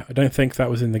 And, I don't think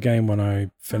that was in the game when I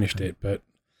finished it, but.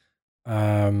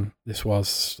 This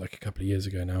was like a couple of years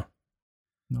ago now.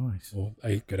 Nice. Or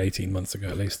a good 18 months ago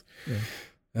at least. Yeah.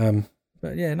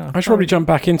 But yeah, no. I should probably jump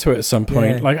back into it at some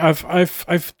point. Yeah. Like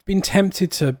I've been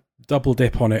tempted to double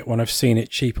dip on it when I've seen it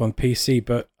cheap on PC,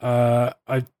 but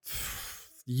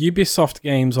Ubisoft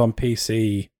games on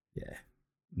PC,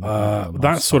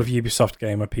 that sort of Ubisoft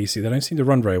game on PC, they don't seem to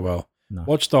run very well. No.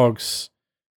 Watch Dogs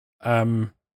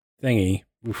thingy,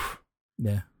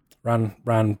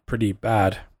 ran pretty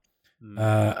bad.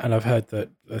 And I've heard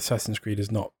that Assassin's Creed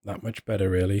is not that much better,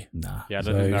 really. Nah. Yeah, I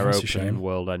don't think their open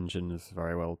world engine is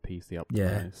very well PC optimized.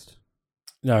 Yeah.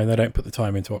 No, and they don't put the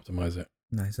time in to optimize it.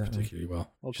 No, exactly. Particularly well.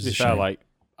 Well, to be fair, like,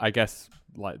 I guess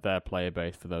like their player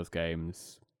base for those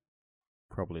games,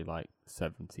 probably like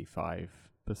 75%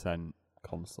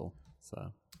 console.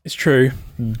 So it's true,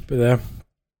 but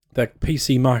their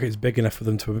PC market is big enough for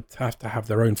them to have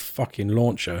their own fucking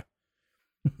launcher,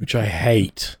 which I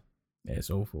hate. Yeah, it's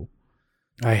awful.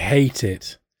 I hate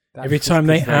it. Every time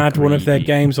they add one of their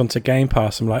games onto Game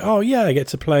Pass, I'm like, oh yeah, I get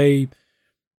to play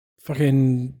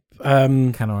fucking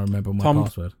Can I remember my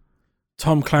password?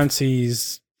 Tom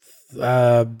Clancy's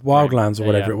Wildlands or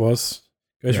whatever it was.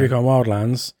 Ghost Recon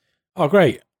Wildlands. Oh,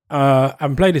 great. I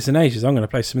haven't played this in ages. I'm going to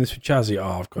play some of this with Chazzy.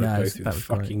 Oh, I've got to go through the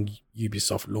fucking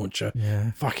Ubisoft launcher.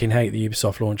 Yeah. Fucking hate the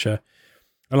Ubisoft launcher.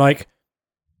 And like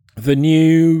the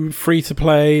new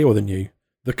free-to-play, or the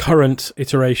current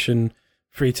iteration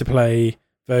free-to-play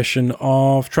version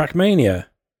of Trackmania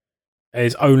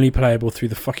is only playable through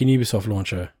the fucking Ubisoft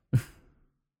launcher.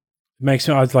 I'm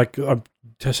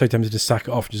so tempted to sack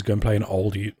it off and just go and play an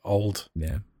old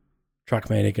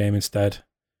Trackmania game instead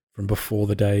from before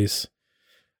the days.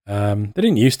 They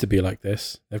didn't used to be like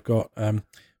this. They've got they're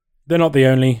not the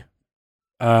only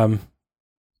they're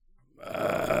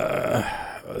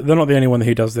not the only one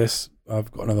who does this.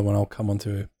 I've got another one I'll come on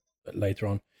to later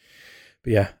on.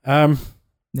 But yeah.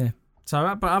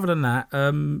 So, but other than that,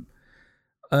 the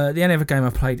only other game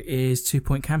I've played is 2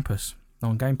 Point Campus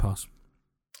on Game Pass.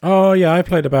 Oh yeah, I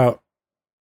played about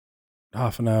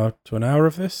half an hour to an hour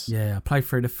of this. Yeah, I played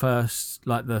through the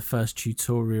first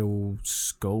tutorial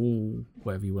school,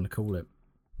 whatever you want to call it.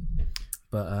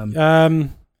 But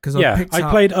because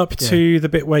I played up to the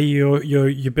bit where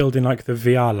you're building like the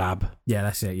VR lab. Yeah,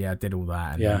 that's it. Yeah, I did all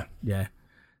that. And yeah.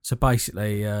 So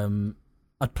basically,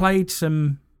 I'd played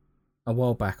a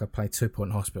while back. I played 2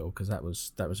 Point Hospital because that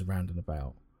was around and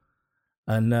about,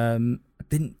 and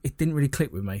it didn't really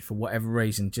click with me for whatever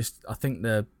reason. Just I think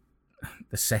the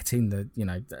setting, the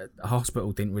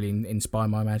hospital didn't really inspire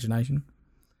my imagination.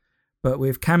 But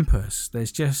with Campus,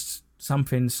 there's just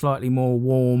something slightly more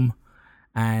warm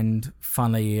and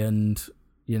funny, and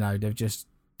they've just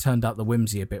turned up the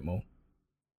whimsy a bit more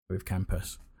with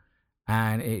Campus,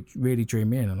 and it really drew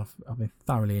me in, and I've been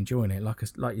thoroughly enjoying it. Like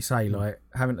you say, like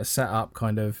having to set up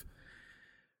kind of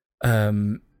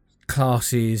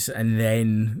classes and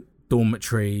then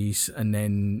dormitories and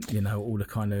then all the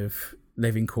kind of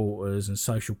living quarters and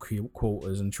social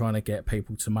quarters and trying to get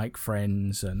people to make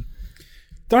friends. And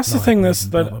that's the thing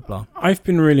that I've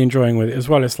been really enjoying with it as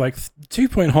well. It's like 2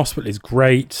 Point Hospital is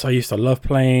great. I used to love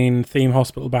playing Theme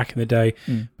Hospital back in the day.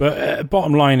 But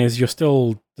bottom line is you're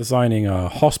still designing a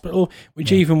hospital,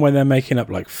 which even when they're making up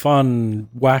like fun,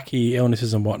 wacky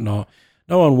illnesses and whatnot,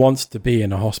 no one wants to be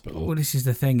in a hospital. Well, this is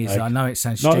the thing is, I know it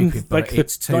sounds stupid, but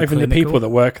it's too not even clinical. the people that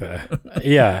work there.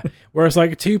 Yeah. Whereas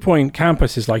like 2 Point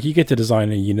Campus is like you get to design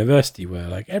a university where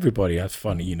like everybody has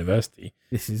fun at university.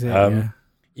 This is it.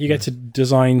 You get to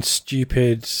design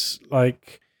stupid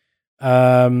like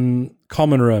common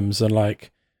rooms and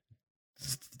like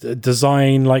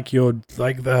design like your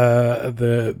like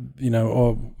the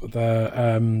or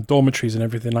the dormitories and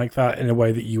everything like that in a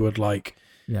way that you would like.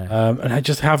 Yeah. And I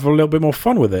just have a little bit more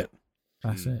fun with it.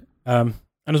 That's it. And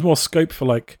there's more scope for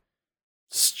like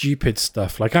stupid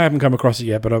stuff. Like I haven't come across it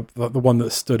yet, but the one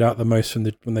that stood out the most from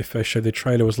when they first showed the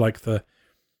trailer was like the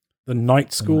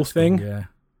night school thing. Yeah.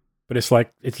 But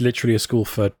it's literally a school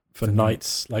for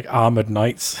knights, like armored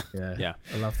knights. Yeah.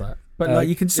 I love that. But like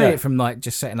you can see it from like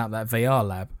just setting up that VR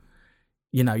lab.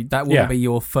 That wouldn't be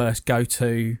your first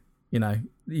go-to.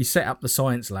 You set up the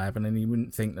science lab, and then you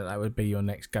wouldn't think that would be your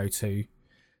next go-to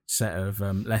set of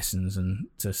lessons and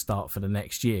to start for the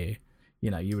next year.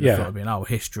 You would have thought it'd been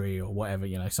history or whatever,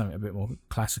 something a bit more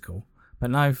classical.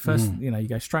 But no, first you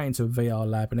go straight into a VR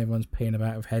lab and everyone's peeing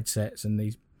about with headsets and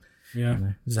these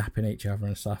zapping each other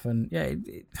and stuff. And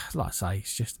like I say,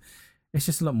 it's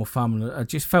just a lot more fun. I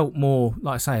just felt more,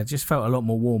 like I say, I just felt a lot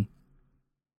more warm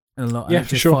and and it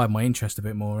just fired my interest a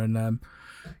bit more. And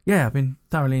I've been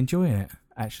thoroughly enjoying it.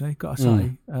 Actually, got to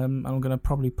say, I'm going to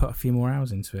probably put a few more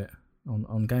hours into it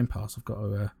on Game Pass. I've got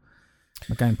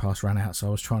my Game Pass ran out, so I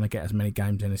was trying to get as many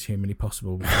games in as humanly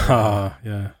possible before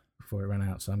it ran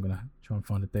out. So I'm going to try and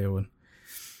find a deal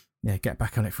and get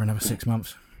back on it for another 6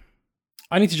 months.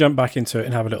 I need to jump back into it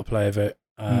and have a little play of it.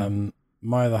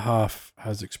 My other half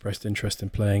has expressed interest in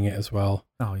playing it as well.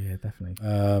 Oh yeah, definitely.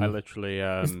 I literally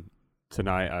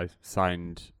tonight I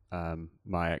signed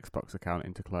my Xbox account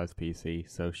into Claire's PC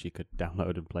so she could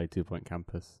download and play 2 Point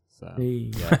Campus. So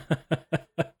yeah,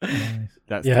 Nice.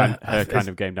 that's her kind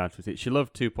of game down to it. She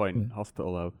loved 2 Point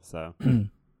Hospital though, so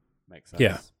makes sense.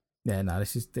 Yeah. Yeah, no,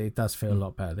 it does feel a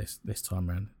lot better this time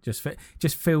around. Just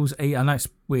feels. I know it's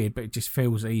weird, but it just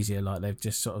feels easier. Like they've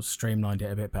just sort of streamlined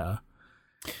it a bit better.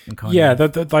 And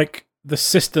the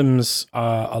systems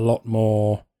are a lot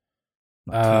more.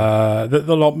 A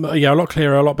lot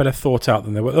clearer, a lot better thought out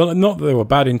than they were. Not that they were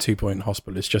bad in 2 Point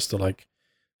Hospital. It's just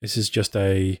this is just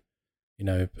a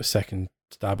second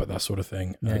stab at that sort of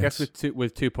thing. I guess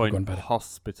with 2 Point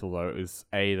Hospital though, it was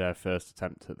their first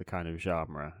attempt at the kind of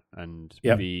genre, and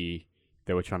B,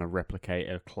 they were trying to replicate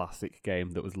a classic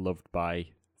game that was loved by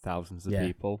thousands of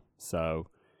people. So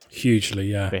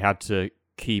hugely, they had to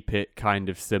keep it kind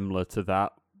of similar to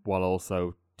that while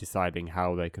also deciding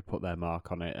how they could put their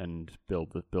mark on it and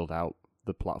build out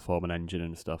the platform and engine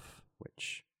and stuff,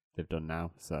 which they've done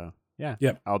now. So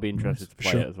I'll be interested to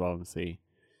play it as well and see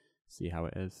how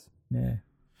it is. Yeah.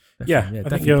 I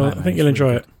think you'll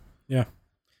enjoy it. Yeah.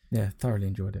 Yeah, thoroughly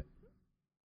enjoyed it.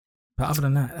 But other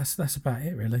than that, that's about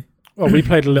it really. Well, we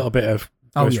played a little bit of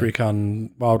Ghost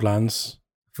Recon Wildlands.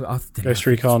 Ghost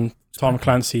Recon Tom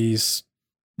Clancy's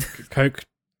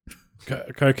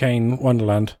Cocaine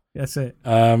Wonderland. That's it.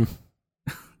 That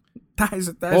is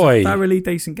a thoroughly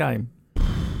decent game.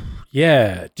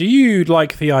 Yeah. Do you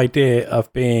like the idea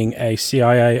of being a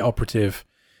CIA operative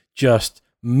just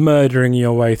murdering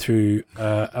your way through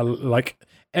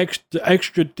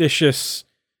extrajudicious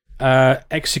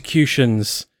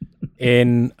executions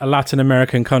in a Latin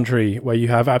American country where you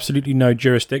have absolutely no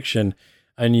jurisdiction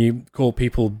and you call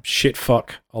people shit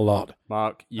fuck a lot?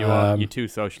 Mark, you're too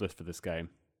socialist for this game.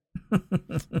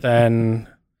 Then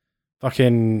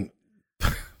fucking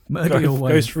murder your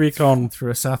way Ghost Recon through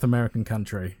a South American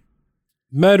country.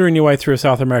 Murdering your way through a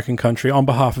South American country on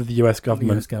behalf of the US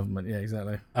government. US government, yeah,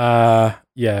 exactly.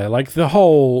 The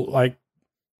whole,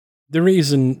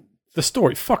 the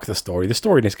story, fuck the story. The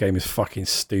story in this game is fucking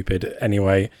stupid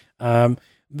anyway.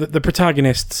 The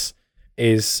protagonist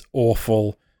is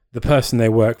awful. The person they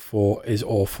work for is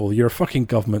awful. You're a fucking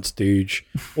government stooge.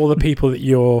 All the people that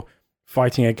you're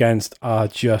fighting against are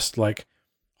just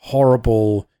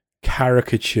horrible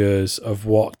caricatures of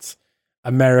what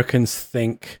Americans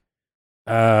think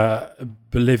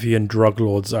Bolivian drug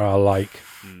lords are like.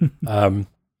 That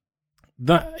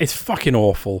it's fucking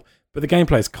awful, but the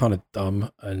gameplay is kind of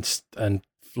dumb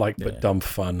but dumb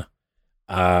fun.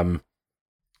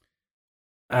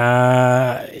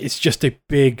 It's just a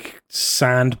big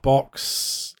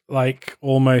sandbox,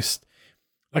 almost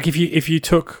if you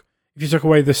took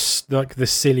away the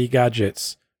silly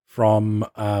gadgets from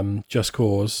Just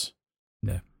Cause,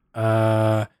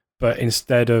 but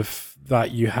instead of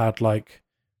that you had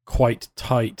quite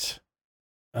tight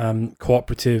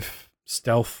cooperative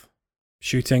stealth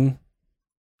shooting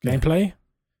gameplay.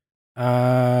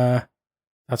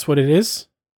 That's what it is.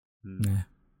 Yeah.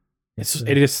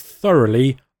 It is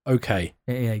thoroughly okay.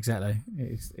 Yeah, exactly.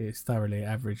 It's thoroughly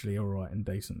averagely all right and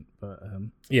decent, but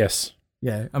yes.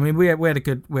 Yeah, I mean we had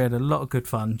a lot of good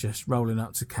fun just rolling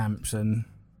up to camps and,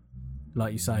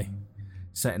 like you say,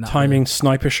 setting up timing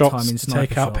sniper shots to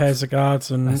take out pairs of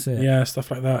guards and stuff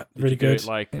like that. Really good. It's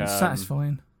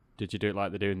satisfying. Did you do it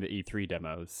like they're doing the E3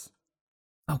 demos?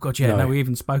 Oh god, yeah. No, we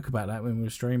even spoke about that when we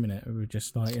were streaming it. We were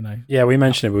just Yeah, we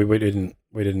mentioned it. We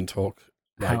didn't talk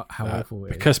how awful it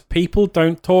is. Because people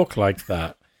don't talk like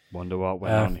that. Wonder what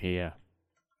went on here.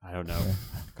 I don't know.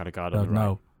 Got a guard on the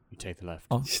right. You take the left.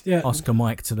 Oscar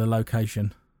Mike to the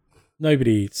location.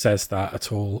 Nobody says that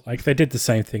at all. They did the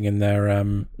same thing in their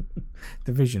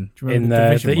Division. Do you in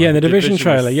remember the Division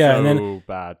trailer. Yeah, and then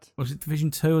bad. Was it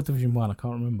Division 2 or Division 1? I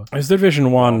can't remember. It was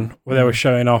Division 1 where they were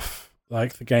showing off the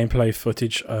gameplay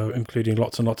footage, including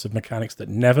lots and lots of mechanics that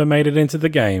never made it into the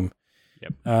game.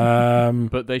 Yep.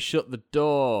 But they shut the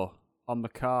door on the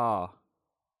car.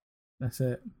 That's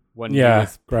it.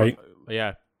 Great.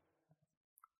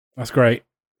 That's great.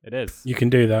 It is. You can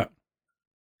do that.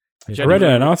 I read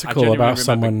an article about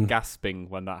someone gasping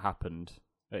when that happened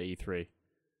at E3.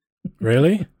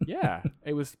 Really? Yeah,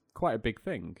 it was quite a big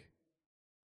thing.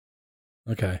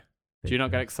 Okay. Do you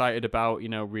not get excited about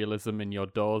realism in your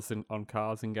doors on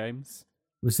cars in games?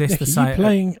 Was this the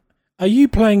same? Are you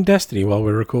playing Destiny while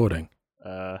we're recording?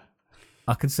 I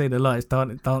can see the lights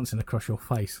dancing across your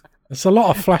face. There's a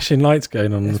lot of flashing lights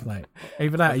going on. Yes, mate.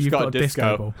 Either that or you've got a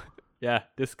disco ball. Yeah,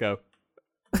 disco.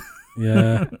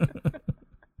 Yeah.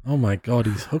 Oh my god,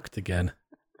 he's hooked again.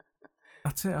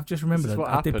 That's it. I've just remembered.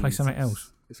 I did play something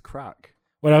else. It's crack.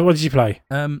 Well, what did you play?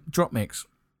 Drop Mix.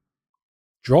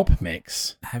 Drop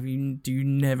Mix. Do you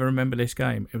never remember this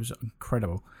game? It was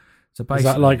incredible. So basically,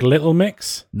 is that like Little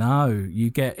Mix? No,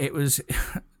 it was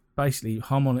basically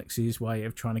Harmonix's way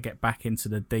of trying to get back into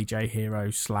the DJ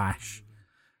Hero /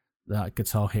 that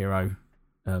Guitar Hero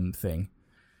thing.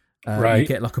 Right. You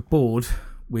get like a board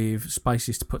with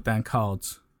spaces to put down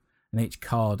cards, and each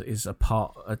card is a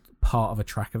part of a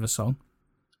track of a song.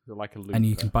 Like a loop, and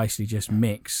you can basically just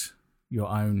mix your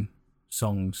own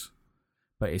songs,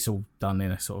 but it's all done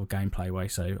in a sort of gameplay way.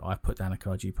 So I put down a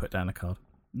card, you put down a card.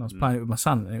 And I was playing it with my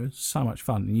son, and it was so much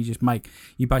fun. And you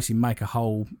basically make a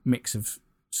whole mix of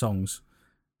songs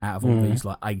out of all these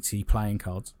like 80 playing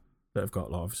cards that have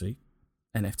got like, obviously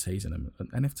NFTs in them.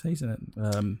 NFTs in it.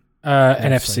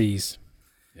 NFCs.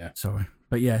 Yeah. Sorry.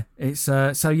 But yeah, it's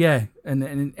and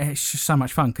it's just so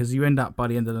much fun because you end up by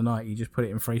the end of the night, you just put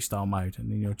it in freestyle mode,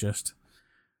 and then you're just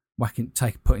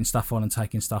putting stuff on and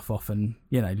taking stuff off, and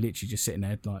literally just sitting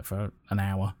there like for an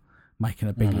hour making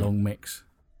a big long mix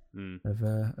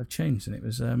of tunes, and it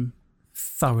was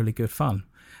thoroughly good fun.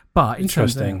 But it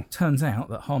turns out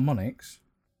that Harmonix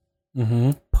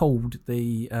pulled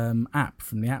the app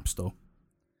from the App Store.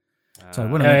 So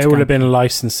when it would have been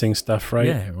licensing stuff, right?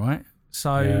 Yeah, right.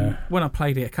 So when I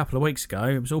played it a couple of weeks ago,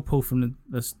 it was all pulled from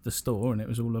the store, and it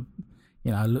was all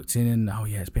I looked in and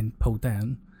it's been pulled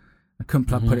down. I couldn't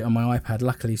put it on my iPad.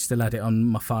 Luckily, still had it on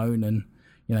my phone, and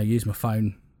use my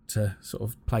phone to sort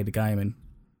of play the game and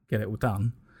get it all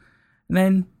done. And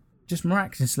then, just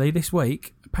miraculously, this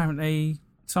week, apparently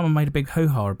someone made a big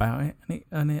hoo-ha about it,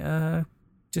 and it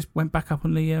just went back up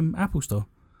on the Apple Store.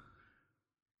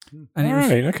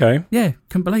 And okay. Yeah,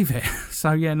 couldn't believe it.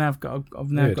 So now I've got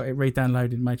it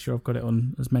re-downloaded, made sure I've got it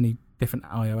on as many different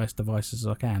iOS devices as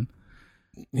I can.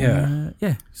 Yeah.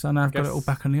 So now I've got it all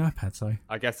back on the iPad. So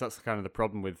I guess that's kind of the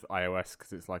problem with iOS,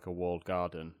 because it's like a walled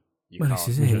garden. This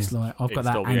is it. It's like I've got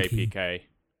that Anki. The APK.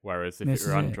 Whereas if it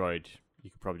were Android,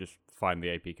 you could probably just find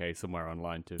the APK somewhere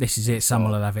online too. This is it.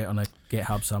 Someone will have it on a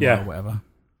GitHub somewhere or whatever.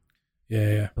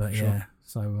 Yeah. But sure.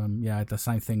 So I had the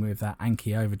same thing with that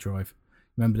Anki Overdrive.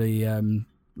 Remember the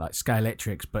like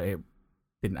Scalextrics, but it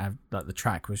didn't have like the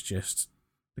track was just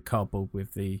the cardboard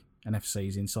with the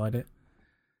NFCs inside it.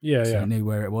 So I knew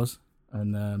where it was,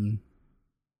 and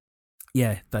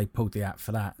they pulled the app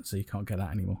for that, so you can't get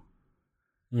that anymore.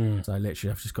 So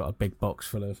literally, I've just got a big box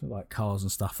full of like cars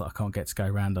and stuff that I can't get to go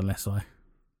around unless I,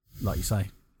 like you say,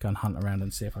 go and hunt around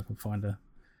and see if I can find a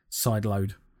side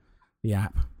load the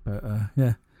app. But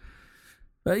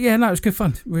But yeah, no, it was good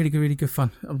fun. Really good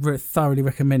fun. I thoroughly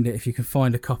recommend it if you can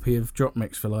find a copy of Drop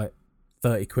Mix for like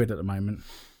 30 quid at the moment.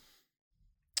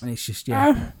 And it's just,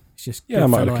 it's just good I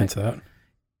might for, look into that.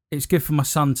 It's good for my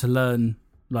son to learn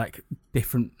like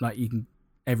different, like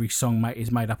every song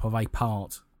is made up of a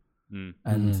part.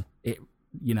 And it,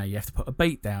 you have to put a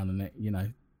beat down, and it,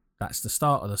 that's the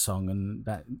start of the song, and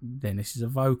then this is a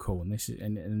vocal, and this is,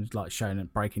 and it's like showing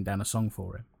it, breaking down a song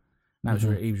for him. And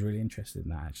he was really interested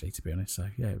in that, actually, to be honest. So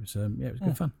it was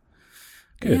good fun.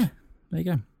 Good. Yeah, there you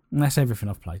go. And that's everything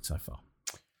I've played so far.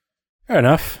 Fair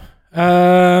enough. What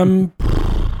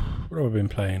have I been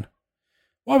playing?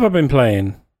 What have I been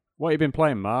playing? What have you been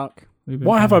playing, Mark?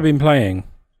 Have I been playing?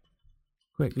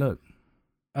 Quick look.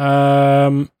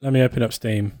 Let me open up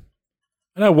Steam.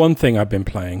 I know one thing I've been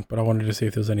playing, but I wanted to see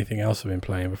if there was anything else I've been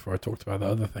playing before I talked about the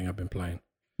other thing I've been playing.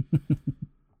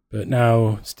 But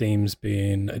now Steam's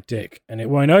being a dick and it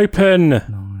won't open.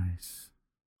 Nice.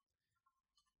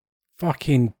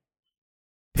 Fucking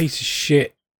piece of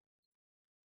shit.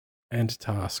 End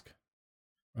task.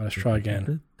 Right, let's try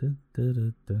again. Right,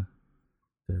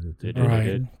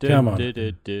 come on.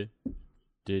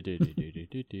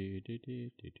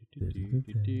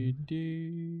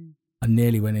 I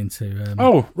nearly went into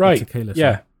right. tequila.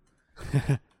 Yeah.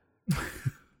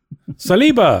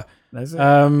 Saliba. That's it.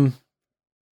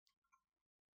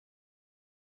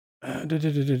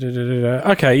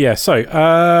 Okay, yeah. So,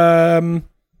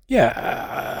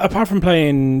 apart from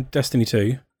playing Destiny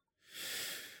 2,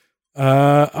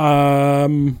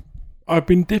 I've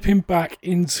been dipping back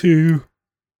into,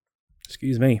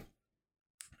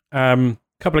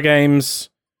 couple of games,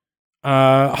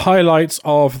 highlights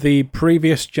of the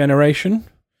previous generation,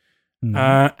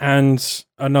 and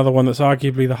another one that's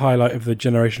arguably the highlight of the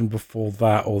generation before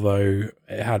that, although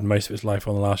it had most of its life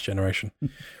on the last generation.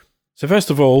 So first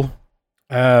of all,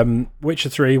 Witcher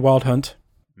 3 Wild Hunt,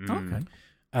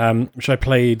 which I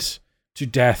played to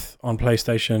death on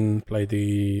PlayStation, played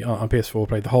on PS4,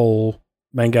 played the whole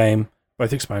main game,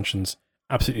 both expansions,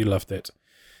 absolutely loved it.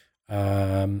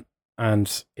 And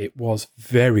and it was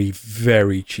very,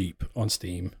 very cheap on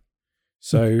Steam.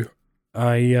 So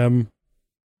I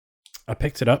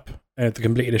picked it up, the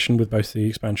complete edition with both the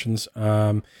expansions,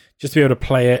 just to be able to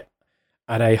play it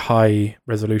at a high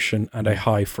resolution and a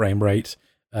high frame rate.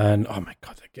 And oh my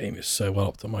god, that game is so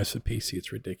well optimized for PC.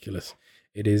 It's ridiculous.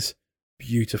 It is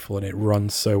beautiful and it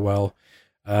runs so well.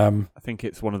 I think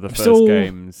it's one of the first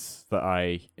games that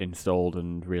I installed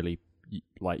and really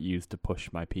used to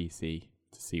push my PC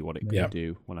to see what it could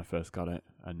do when I first got it.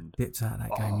 And dipped out of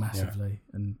that game massively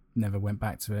and never went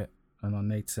back to it. And I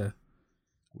need to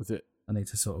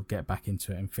sort of get back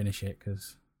into it and finish it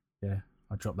because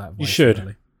I dropped that. You should.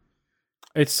 Early.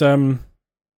 It's a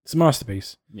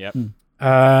masterpiece. Yep.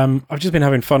 I've just been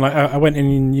having fun. Like I went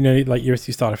in, you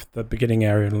start at the beginning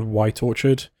area in White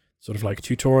Orchard, sort of like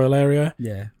tutorial area.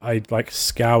 Yeah. I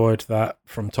scoured that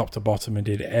from top to bottom and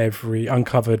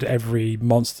uncovered every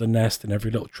monster nest and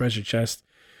every little treasure chest.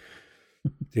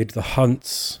 Did the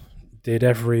hunts, did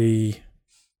every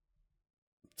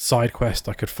side quest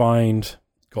I could find,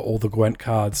 got all the Gwent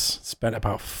cards, spent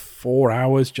about 4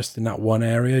 hours just in that one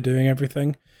area doing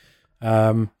everything. It's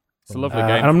a lovely game.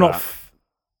 And I'm not...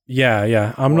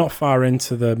 I'm not far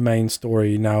into the main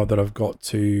story now that I've got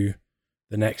to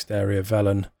the next area,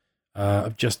 Velen.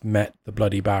 I've just met the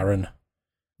Bloody Baron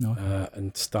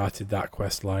and started that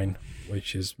quest line,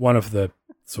 which is one of the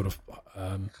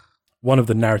one of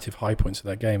the narrative high points of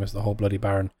that game is the whole Bloody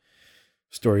Baron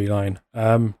storyline.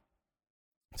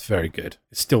 It's very good.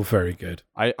 It's still very good.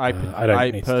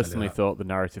 I personally thought the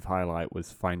narrative highlight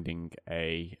was finding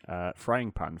a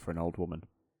frying pan for an old woman.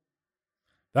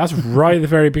 That's right at the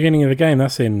very beginning of the game.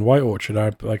 That's in White Orchard. I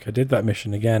did that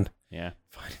mission again. Yeah.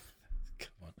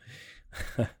 Come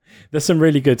on. There's some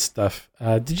really good stuff.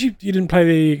 You didn't play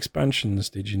the expansions,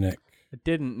 did you, Nick? I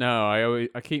didn't. No.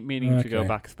 I keep meaning to go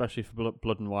back, especially for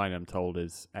Blood and Wine. I'm told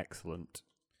is excellent.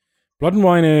 Blood and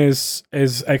Wine is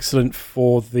excellent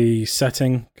for the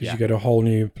setting because you go to a whole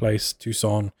new place,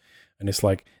 Tucson, and it's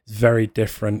very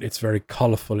different. It's very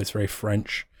colourful. It's very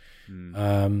French.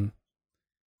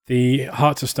 The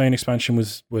Hearts of Stone expansion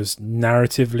was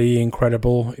narratively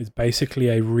incredible. It's basically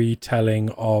a retelling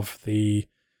of the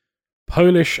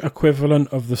Polish equivalent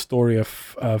of the story of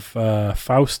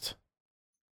Faust,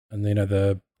 and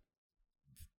the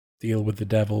deal with the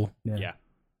devil. Yeah.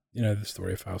 The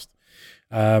story of Faust.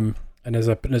 And there's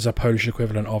a Polish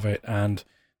equivalent of it, and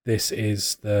this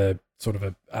is the sort of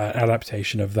an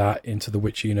adaptation of that into the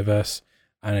Witch universe,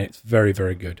 and it's very,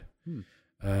 very good.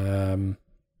 So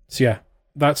yeah.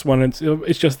 That's one.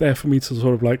 It's just there for me to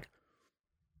sort of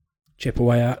chip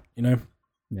away at, Yeah.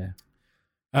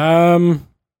 And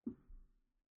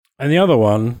the other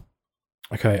one,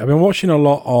 I've been watching a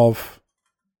lot of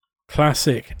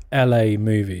classic LA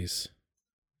movies,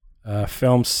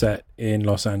 films set in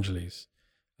Los Angeles.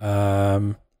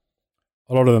 A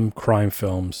lot of them crime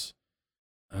films.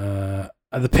 At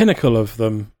the pinnacle of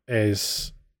them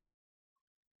is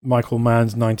Michael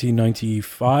Mann's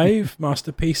 1995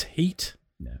 masterpiece, Heat.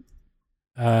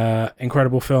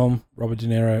 Incredible film. Robert De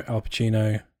Niro, Al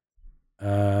Pacino,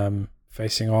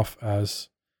 facing off as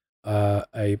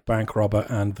a bank robber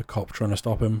and the cop trying to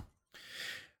stop him.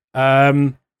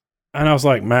 And I was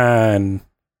like, man,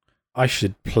 I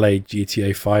should play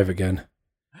GTA 5 again.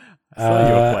 I saw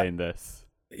you were playing this.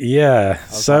 Yeah,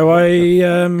 so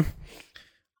I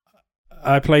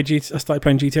started playing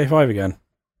GTA 5 again.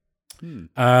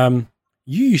 You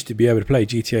used to be able to play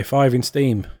GTA 5 in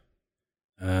Steam.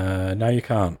 Now you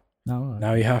can't. No.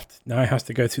 Now it has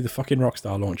to go through the fucking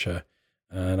Rockstar launcher,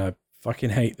 and I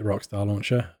fucking hate the Rockstar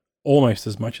launcher almost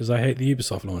as much as I hate the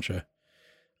Ubisoft launcher.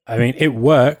 I mean, it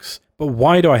works, but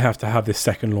why do I have to have this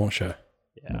second launcher?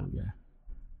 Yeah.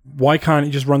 Why can't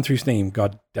it just run through Steam?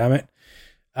 God damn it.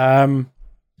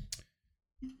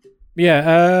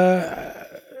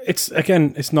 It's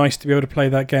nice to be able to play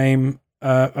that game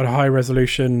at a high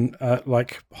resolution,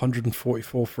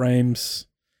 144 frames.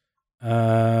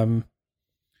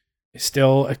 It's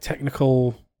still a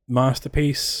technical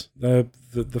masterpiece. The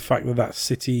fact that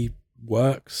city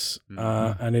works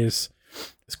and it's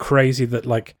crazy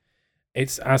that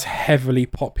it's as heavily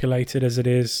populated as it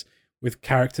is, with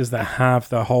characters that have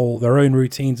their own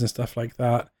routines and stuff like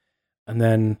that, and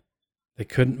then they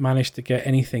couldn't manage to get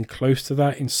anything close to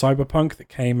that in Cyberpunk that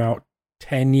came out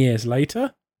 10 years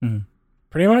later.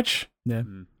 Pretty much. Yeah.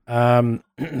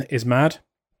 Is mad.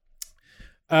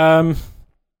 That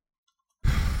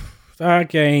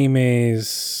game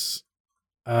is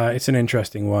it's an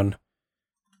interesting one.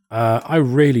 I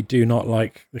really do not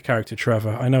like the character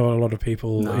Trevor. I know a lot of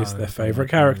people is their favorite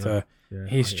character.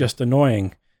 He's just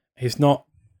annoying. He's not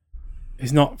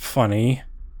funny.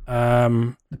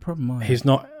 The problem he's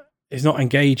not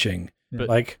engaging. Yeah.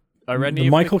 Like Are any the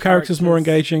of Michael character's more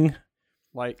characters, engaging.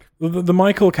 Like The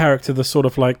Michael character, the sort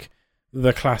of like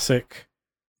the classic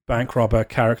bank robber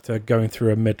character going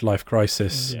through a midlife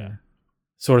crisis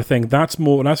sort of thing. That's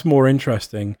more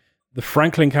interesting. The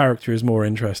Franklin character is more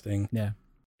interesting. Yeah.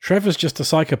 Trevor's just a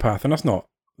psychopath, and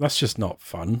that's just not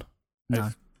fun. No.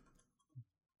 It's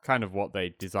kind of what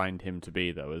they designed him to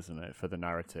be, though, isn't it, for the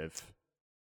narrative?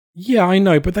 Yeah, I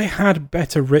know, but they had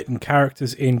better written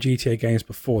characters in GTA games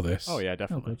before this. Oh yeah,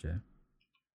 definitely. Oh, good,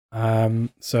 yeah.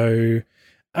 So,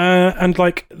 and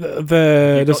like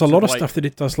there's a lot of stuff that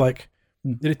it does that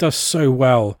it does so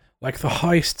well. Like the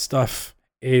heist stuff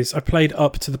is, I played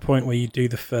up to the point where you do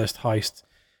the first heist,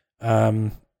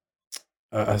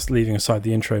 as leaving aside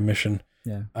the intro mission.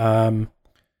 Yeah.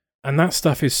 And that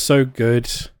stuff is so good.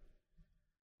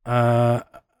 I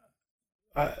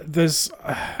know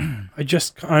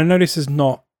this is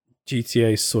not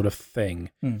GTA's sort of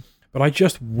thing, but I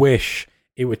just wish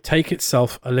it would take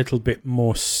itself a little bit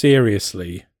more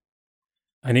seriously,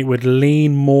 and it would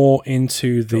lean more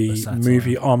into the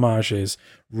movie homages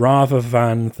rather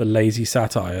than the lazy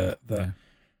satire.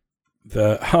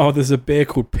 There's a beer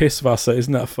called Pisswasser,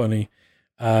 isn't that funny?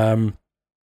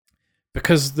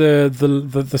 Because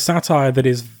the satire that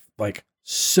is like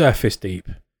surface deep,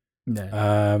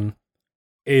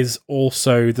 is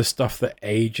also the stuff that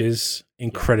ages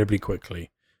incredibly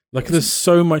quickly. Like there's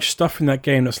so much stuff in that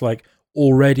game that's like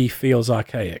already feels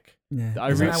archaic. Yeah, I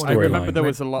remember there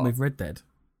was a lot with Red Dead,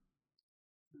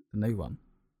 the new one.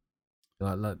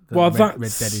 Red Dead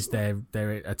is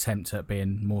their attempt at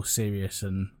being more serious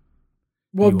and.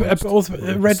 Well, but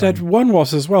also, Red Dead 1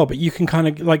 was as well, but you can kind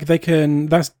of like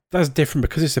that's different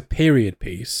because it's a period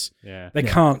piece. Yeah, they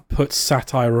can't put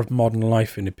satire of modern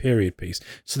life in a period piece,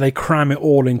 so they cram it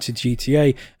all into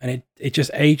GTA, and it just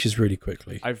ages really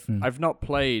quickly. I've not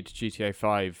played GTA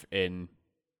 5 in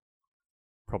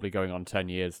probably going on 10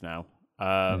 years now,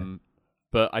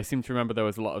 but I seem to remember there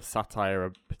was a lot of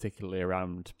satire, particularly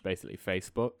around basically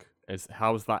Facebook.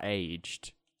 How's that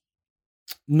aged?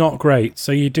 Not great.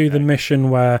 So you do the mission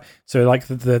where, so like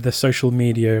the social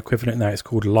media equivalent now, it's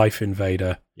called Life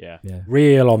Invader. Yeah.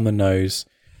 Real on the nose.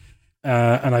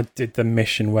 And I did the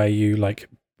mission where you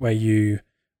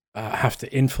have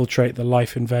to infiltrate the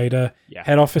Life Invader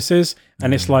head offices,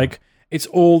 and it's like it's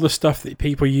all the stuff that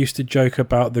people used to joke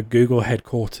about the Google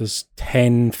headquarters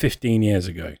 10, 15 years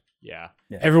ago. Yeah.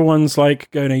 Everyone's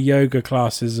like going to yoga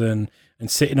classes and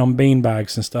sitting on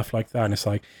beanbags and stuff like that, and it's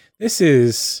like this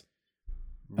is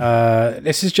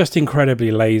just incredibly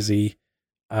lazy.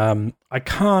 I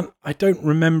don't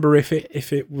remember if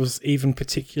it was even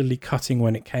particularly cutting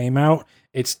when it came out.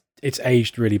 It's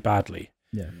aged really badly.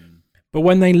 Yeah. But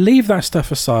when they leave that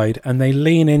stuff aside and they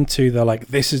lean into the like,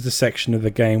 this is the section of the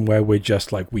game where we're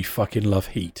just like, we fucking love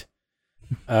heat.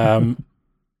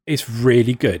 It's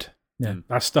really good. Yeah.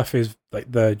 That stuff is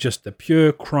like the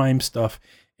pure crime stuff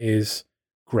is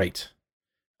great.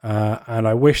 And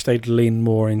I wish they'd lean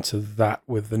more into that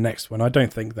with the next one. I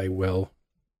don't think they will.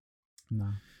 No.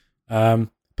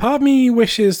 Part of me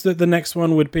wishes that the next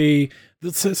one would be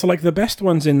so like the best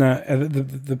ones in that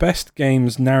the best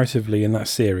games narratively in that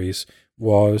series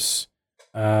was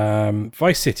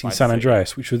Vice City and San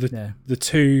Andreas, which were the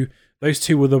two. Those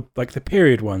two were the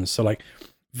period ones. So like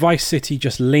Vice City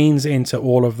just leans into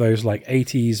all of those like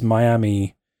 80s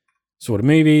Miami sort of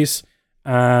movies,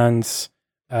 and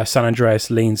San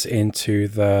Andreas leans into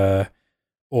the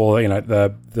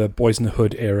Boys in the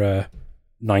Hood era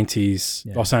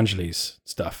 90s Los Angeles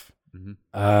stuff. Mm-hmm.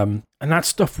 And that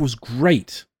stuff was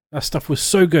great. That stuff was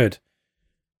so good.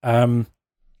 I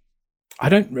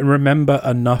don't remember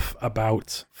enough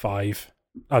about 4.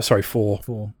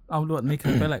 4. Oh, look,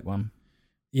 Nico Bellic one.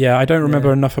 Yeah, I don't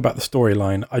remember enough about the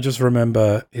storyline. I just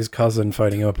remember his cousin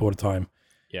phoning him up all the time.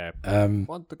 Yeah.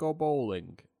 Want to go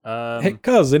bowling? Hey,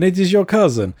 cousin, it is your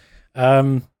cousin.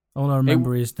 All I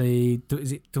remember is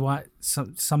is it Dwight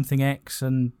something X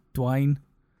and Dwayne,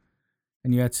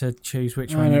 and you had to choose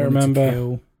which one you wanted to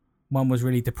kill. One was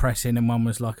really depressing, and one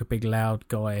was like a big loud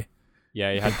guy.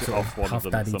 Yeah, you had to off one of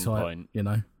them at some point. You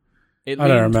know, it I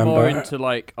don't leaned remember. more into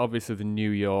like obviously the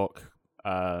New York,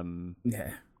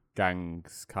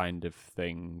 gangs kind of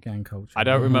thing. Gang culture. I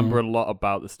don't remember a lot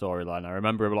about the storyline. I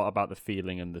remember a lot about the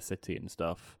feeling and the city and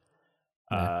stuff.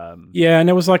 And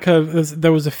there was like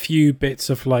there was a few bits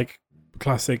of like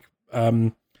classic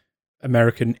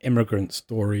American immigrant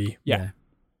story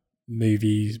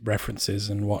movies references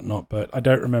and whatnot, but I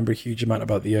don't remember a huge amount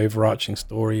about the overarching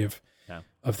story of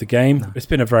the game. It's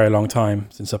been a very long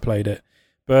time since I played it,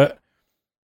 but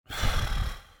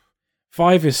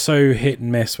 5 is so hit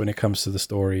and miss when it comes to the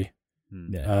story.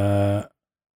 Yeah.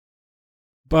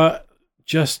 But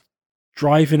just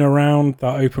driving around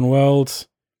that open world,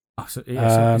 it's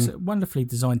a wonderfully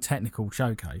designed technical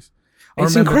showcase.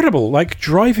 It's incredible. Like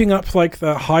driving up like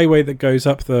the highway that goes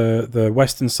up the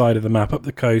western side of the map, up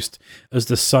the coast, as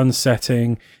the sun's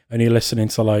setting, and you're listening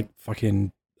to like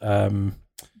fucking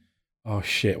oh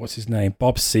shit, what's his name?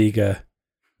 Bob Seger,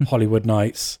 Hollywood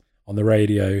Nights on the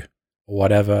radio or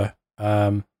whatever.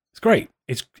 It's great.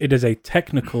 It is a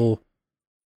technical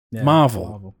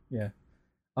marvel. Yeah,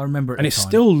 I remember it, and it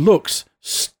still looks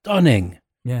stunning.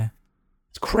 Yeah,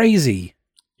 it's crazy.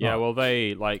 Yeah, well,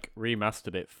 they like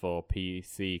remastered it for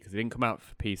PC because it didn't come out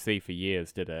for PC for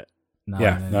years, did it? No,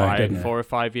 it didn't. 4 or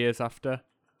 5 years after.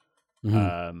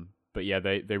 Mm-hmm. But yeah,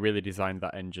 they really designed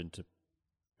that engine to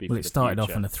be. Well, for it the started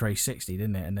future. off on a 360,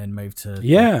 didn't it, and then moved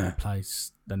to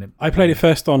place. Then I played it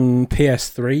first on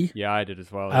PS3. Yeah, I did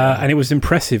as well. And it was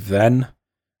impressive then.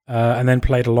 And then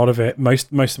played a lot of it.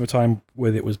 Most of the time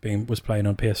with it was playing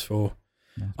on PS4.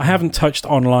 Yeah, I haven't touched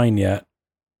online yet.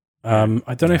 I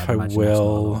don't know if I imagine that's will. not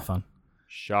a lot of fun.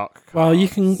 Shock. Well, you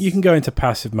can go into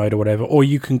passive mode or whatever, or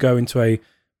you can go into a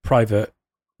private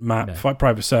map,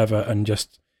 private server, and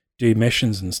just do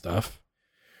missions and stuff.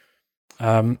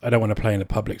 I don't want to play in a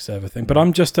public server thing, but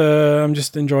I'm just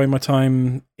enjoying my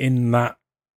time in that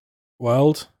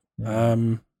world. Yeah.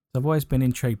 I've always been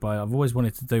intrigued by it. I've always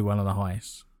wanted to do one of the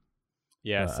heists.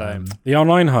 Yeah, but, same. The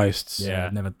online heists.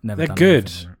 Yeah, never. They're done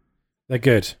good. They're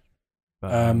good.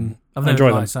 But, I've never,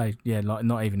 enjoyed like them. I say, like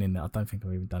not even in that. I don't think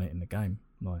I've even done it in the game.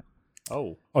 Like,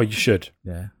 oh, you should.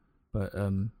 Yeah, but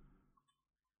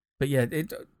yeah.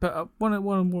 But what I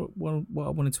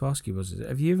wanted to ask you was,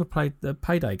 have you ever played the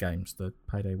Payday games, the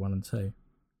Payday 1 and 2?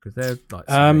 Because they're like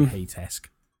Heat-esque.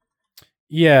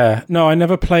 Yeah, no, I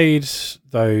never played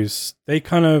those. They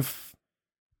kind of,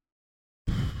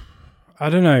 I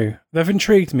don't know. They've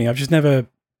intrigued me. I've just never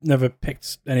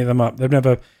picked any of them up.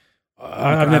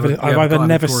 I've either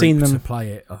never seen them to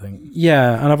play it. I think.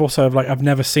 Yeah, and I've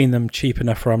never seen them cheap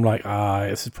enough where I'm like,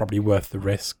 this is probably worth the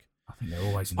risk. I think they're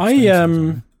always in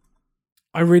Steam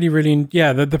I really, really,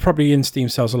 they're probably in Steam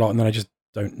sales a lot, and then I just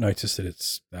don't notice that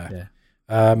it's there.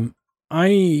 Yeah.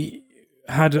 I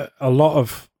had a lot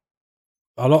of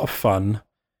fun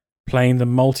playing the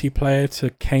multiplayer to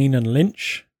Kane and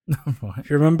Lynch. Right. If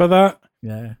you remember that,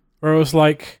 yeah, where it was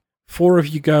like 4 of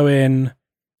you go in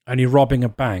and you're robbing a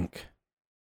bank,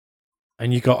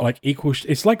 and you got like equal.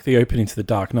 It's like the opening to The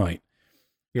Dark Knight.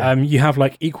 Yeah. You have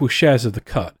like equal shares of the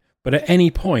cut, but at any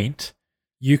point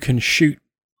you can shoot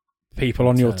people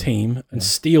on your team and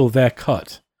steal their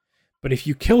cut. But if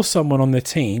you kill someone on their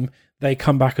team, they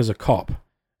come back as a cop,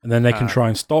 and then they can try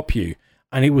and stop you.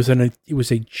 And it was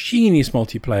a genius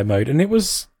multiplayer mode, and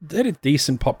they had a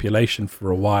decent population for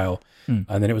a while, and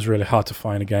then it was really hard to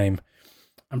find a game.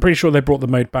 I'm pretty sure they brought the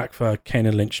mode back for Kane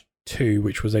and Lynch 2,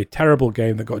 which was a terrible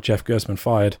game that got Jeff Gersman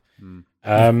fired.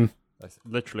 That's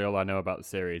literally all I know about the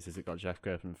series. Is it got Jeff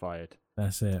Gersman fired?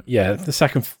 That's it. Yeah, the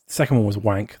second one was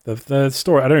wank. The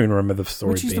story, I don't even remember the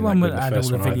story. Which is being the one that that good, had all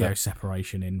the video either.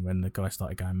 separation in when the guy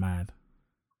started going mad.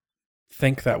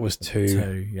 Think that was 2.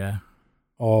 2, yeah.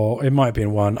 Or it might have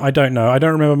been 1. I don't know. I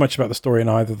don't remember much about the story in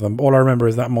either of them. All I remember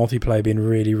is that multiplayer being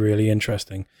really, really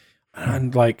interesting.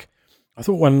 And like, I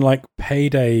thought when like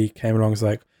Payday came along, it was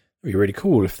like, it'd be really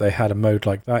cool if they had a mode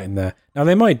like that in there. Now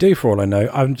they might do, for all I know.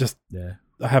 I'm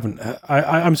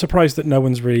surprised that no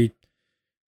one's really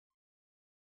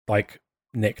like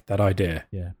nicked that idea.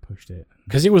 Yeah, pushed it.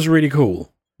 Because it was really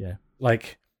cool. Yeah.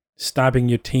 Like stabbing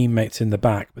your teammates in the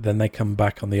back, but then they come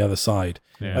back on the other side.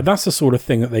 Yeah. That's the sort of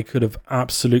thing that they could have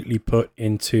absolutely put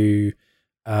into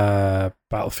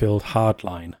Battlefield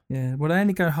Hardline. Yeah, well, they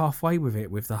only go halfway with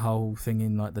it, with the whole thing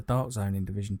in like the Dark Zone in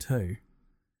Division 2,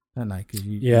 don't they? Because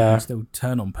you can still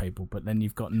turn on people, but then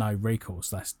you've got no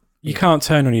recourse. You can't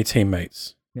turn on your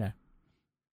teammates. Yeah.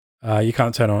 You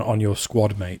can't turn on your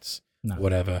squad mates, no.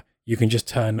 whatever. You can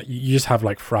just you just have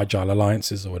like fragile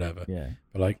alliances or whatever. Yeah.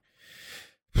 But like,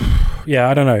 yeah,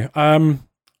 I don't know.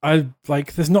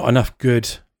 There's not enough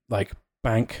good like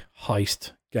bank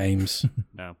heist games.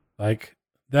 No. Like,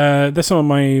 they're some of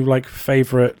my like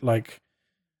favorite like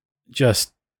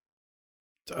just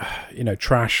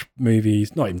trash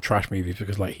movies. Not even trash movies,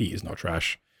 because like Heat is not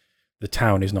trash. The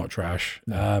Town is not trash.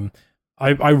 No.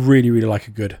 I really, really like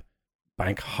a good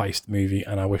bank heist movie,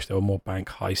 and I wish there were more bank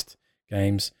heist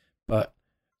games. But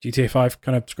GTA 5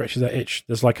 kind of scratches that itch.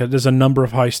 There's a number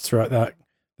of heists throughout that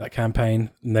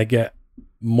campaign, and they get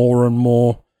more and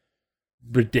more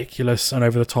ridiculous and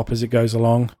over the top as it goes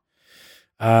along.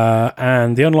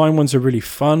 And the online ones are really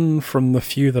fun. From the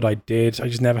few that I did, I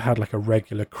just never had like a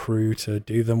regular crew to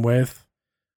do them with.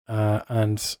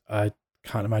 And I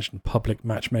can't imagine public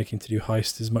matchmaking to do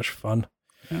heists is much fun.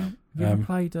 Have you ever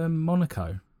played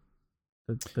Monaco?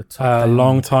 A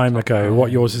long time ago.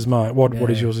 What yours is mine? What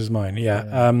is yours is mine? Yeah.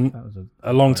 That was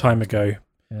a long time ago.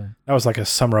 Yeah. That was like a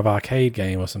Summer of Arcade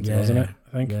game or something, wasn't it?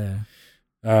 I think.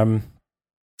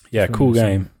 Yeah. Cool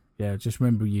game. Yeah, just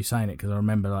remember you saying it because I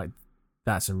remember like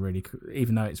that's a really cool,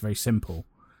 even though it's very simple,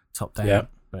 top down. Yeah.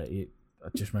 But I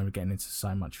just remember getting into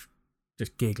so much,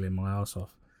 just giggling my ass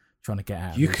off, trying to get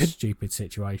out of these stupid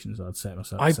situations that I'd set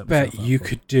myself. I bet you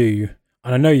could do,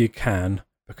 and I know you can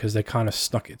because they kind of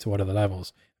stuck it to one of the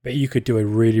levels. But you could do a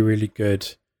really, really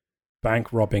good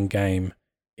bank robbing game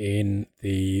in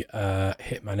the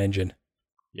Hitman engine.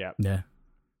 Yeah. Yeah.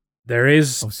 There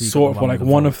is sort of like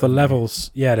one of the levels.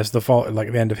 Yeah, there's the vault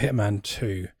like the end of Hitman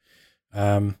 2.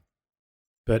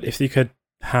 But if you could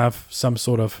have some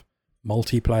sort of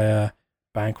multiplayer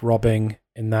bank robbing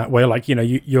in that way, like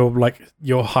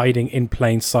you're hiding in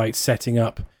plain sight, setting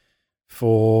up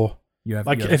for have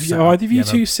either of you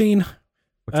two seen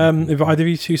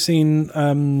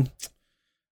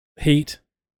Heat?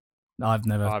 No, I've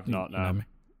not. No.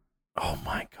 Oh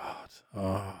my god!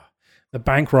 Oh. The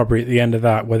bank robbery at the end of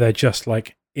that, where they're just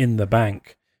like in the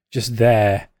bank, just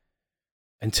there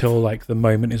until like the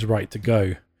moment is right to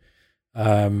go.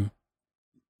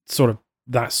 Sort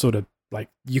of like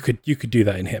you could do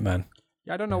that in Hitman.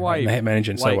 Yeah, I don't know why the Hitman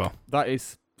engine so well. That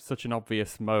is such an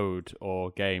obvious mode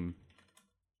or game.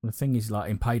 The thing is, like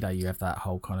in Payday, you have that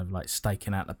whole kind of like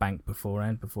staking out the bank before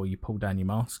you pull down your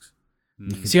masks.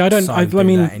 See, I mean,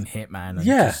 that in Hitman.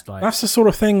 That's the sort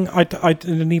of thing I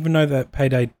didn't even know that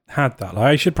Payday had that. Like,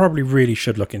 I should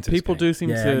look into. People do seem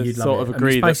to sort of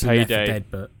agree that Payday.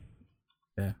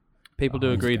 People do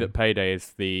agree that Payday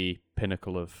is the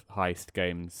pinnacle of heist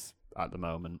games at the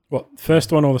moment. What,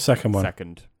 first one or the second one?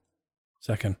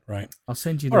 Second, right. I'll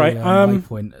send you the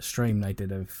Waypoint stream they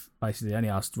did of basically the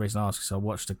only reason I asked is I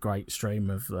watched a great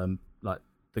stream of like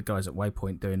the guys at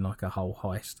Waypoint doing like a whole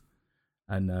heist.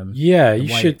 And you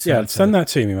should send that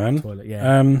to me, man. Toilet,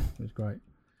 it was great.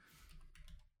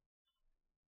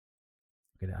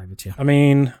 Get it over to you. I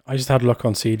mean, I just had a look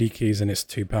on CD Keys and it's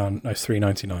 £2. No, it's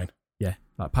 $3.99. Yeah,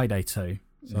 like Payday 2.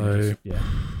 So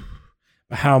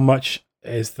how much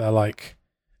is there like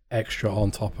extra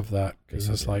on top of that? Because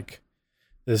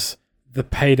there's the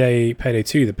Payday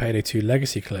 2, the Payday 2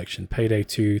 Legacy Collection, Payday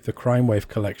 2, the Crime Wave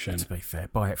Collection. To be fair,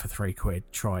 buy it for £3,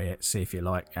 try it, see if you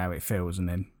like how it feels, and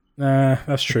then. Nah,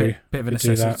 that's true. Bit of an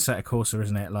set of Corsa,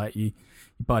 isn't it? Like you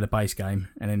buy the base game,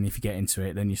 and then if you get into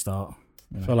it, then you start.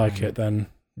 If I like it, then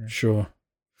sure.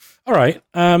 All right.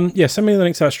 Send me the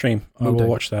link to that stream. I will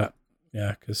watch that.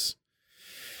 Yeah, because.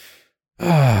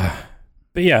 But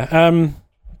yeah.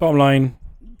 Bottom line,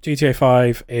 GTA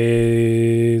 5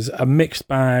 is a mixed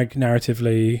bag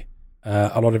narratively.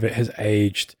 A lot of it has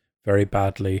aged very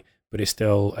badly, but it's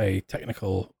still a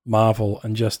technical marvel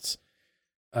and just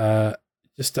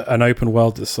an open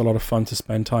world that's a lot of fun to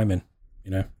spend time in,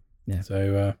 Yeah.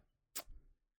 So,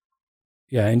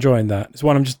 enjoying that. It's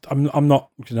one I'm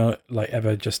not gonna like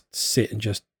ever just sit and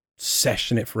just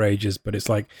session it for ages, but it's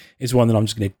one that I'm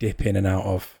just gonna dip in and out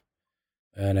of,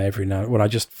 and every now when I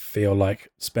just feel like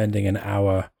spending an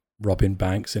hour robbing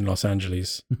banks in Los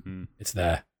Angeles, it's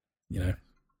there,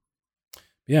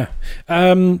 Yeah.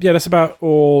 That's about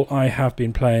all I have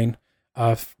been playing.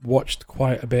 I've watched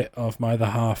quite a bit of my other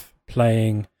half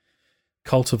playing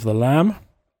Cult of the Lamb,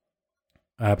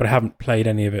 but I haven't played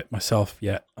any of it myself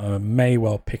yet. I may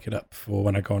well pick it up for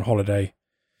when I go on holiday.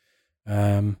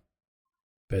 But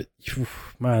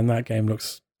man, that game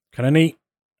looks kind of neat.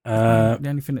 The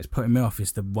only thing that's putting me off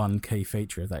is the one key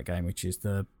feature of that game, which is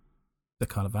the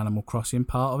kind of Animal Crossing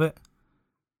part of it.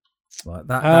 Like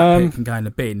that bit can go in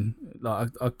the bin. Like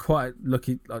I quite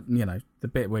lucky, like, the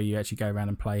bit where you actually go around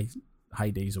and play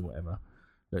Hades or whatever.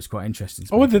 Looks quite interesting.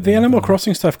 The Animal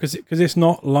Crossing stuff, because it's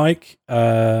not like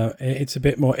it's a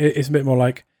bit more. It's a bit more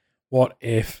like, what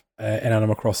if in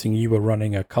Animal Crossing you were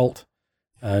running a cult,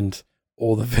 and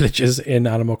all the villagers in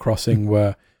Animal Crossing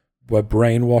were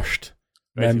brainwashed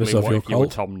members of your cult? What if you were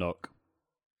Tom Nook?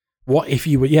 What if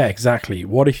you were? Yeah, exactly.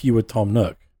 What if you were Tom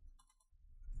Nook?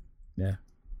 Yeah.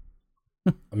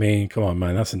 I mean, come on,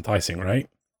 man. That's enticing, right?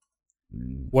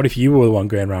 What if you were the one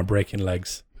going around breaking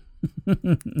legs?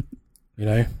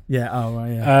 Yeah. Oh,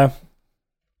 right, yeah.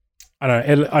 I don't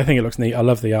know. I think it looks neat. I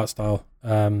love the art style.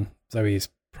 Zoe's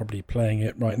probably playing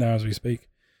it right now as we speak.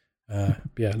 But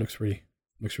yeah, it looks really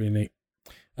neat.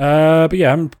 But yeah,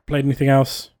 I haven't played anything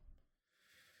else.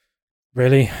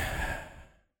 Really.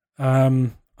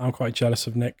 I'm I'm quite jealous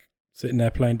of Nick sitting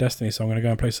there playing Destiny, so I'm going to go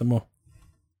and play some more.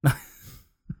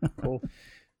 Cool.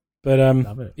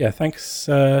 But yeah, thanks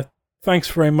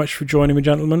very much for joining me,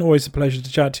 gentlemen. Always a pleasure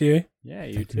to chat to you. Yeah,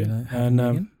 you too.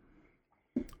 And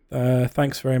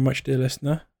thanks very much, dear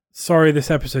listener. Sorry, this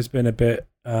episode's been a bit.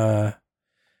 We're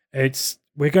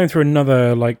going through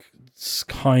another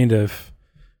kind of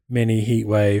mini heat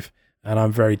wave, and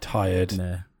I'm very tired.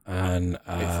 Yeah. And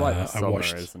it's like the summer,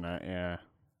 isn't it? Yeah.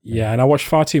 Yeah, and I watched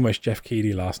far too much Jeff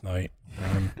Keighley last night,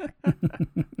 and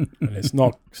it's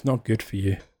not good for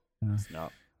you. It's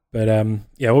not. But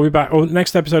yeah, we'll be back.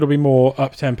 Next episode will be more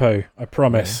up tempo, I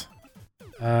promise.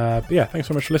 But yeah, thanks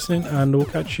so much for listening, and we'll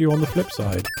catch you on the flip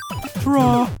side.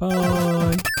 Bye.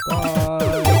 Bye.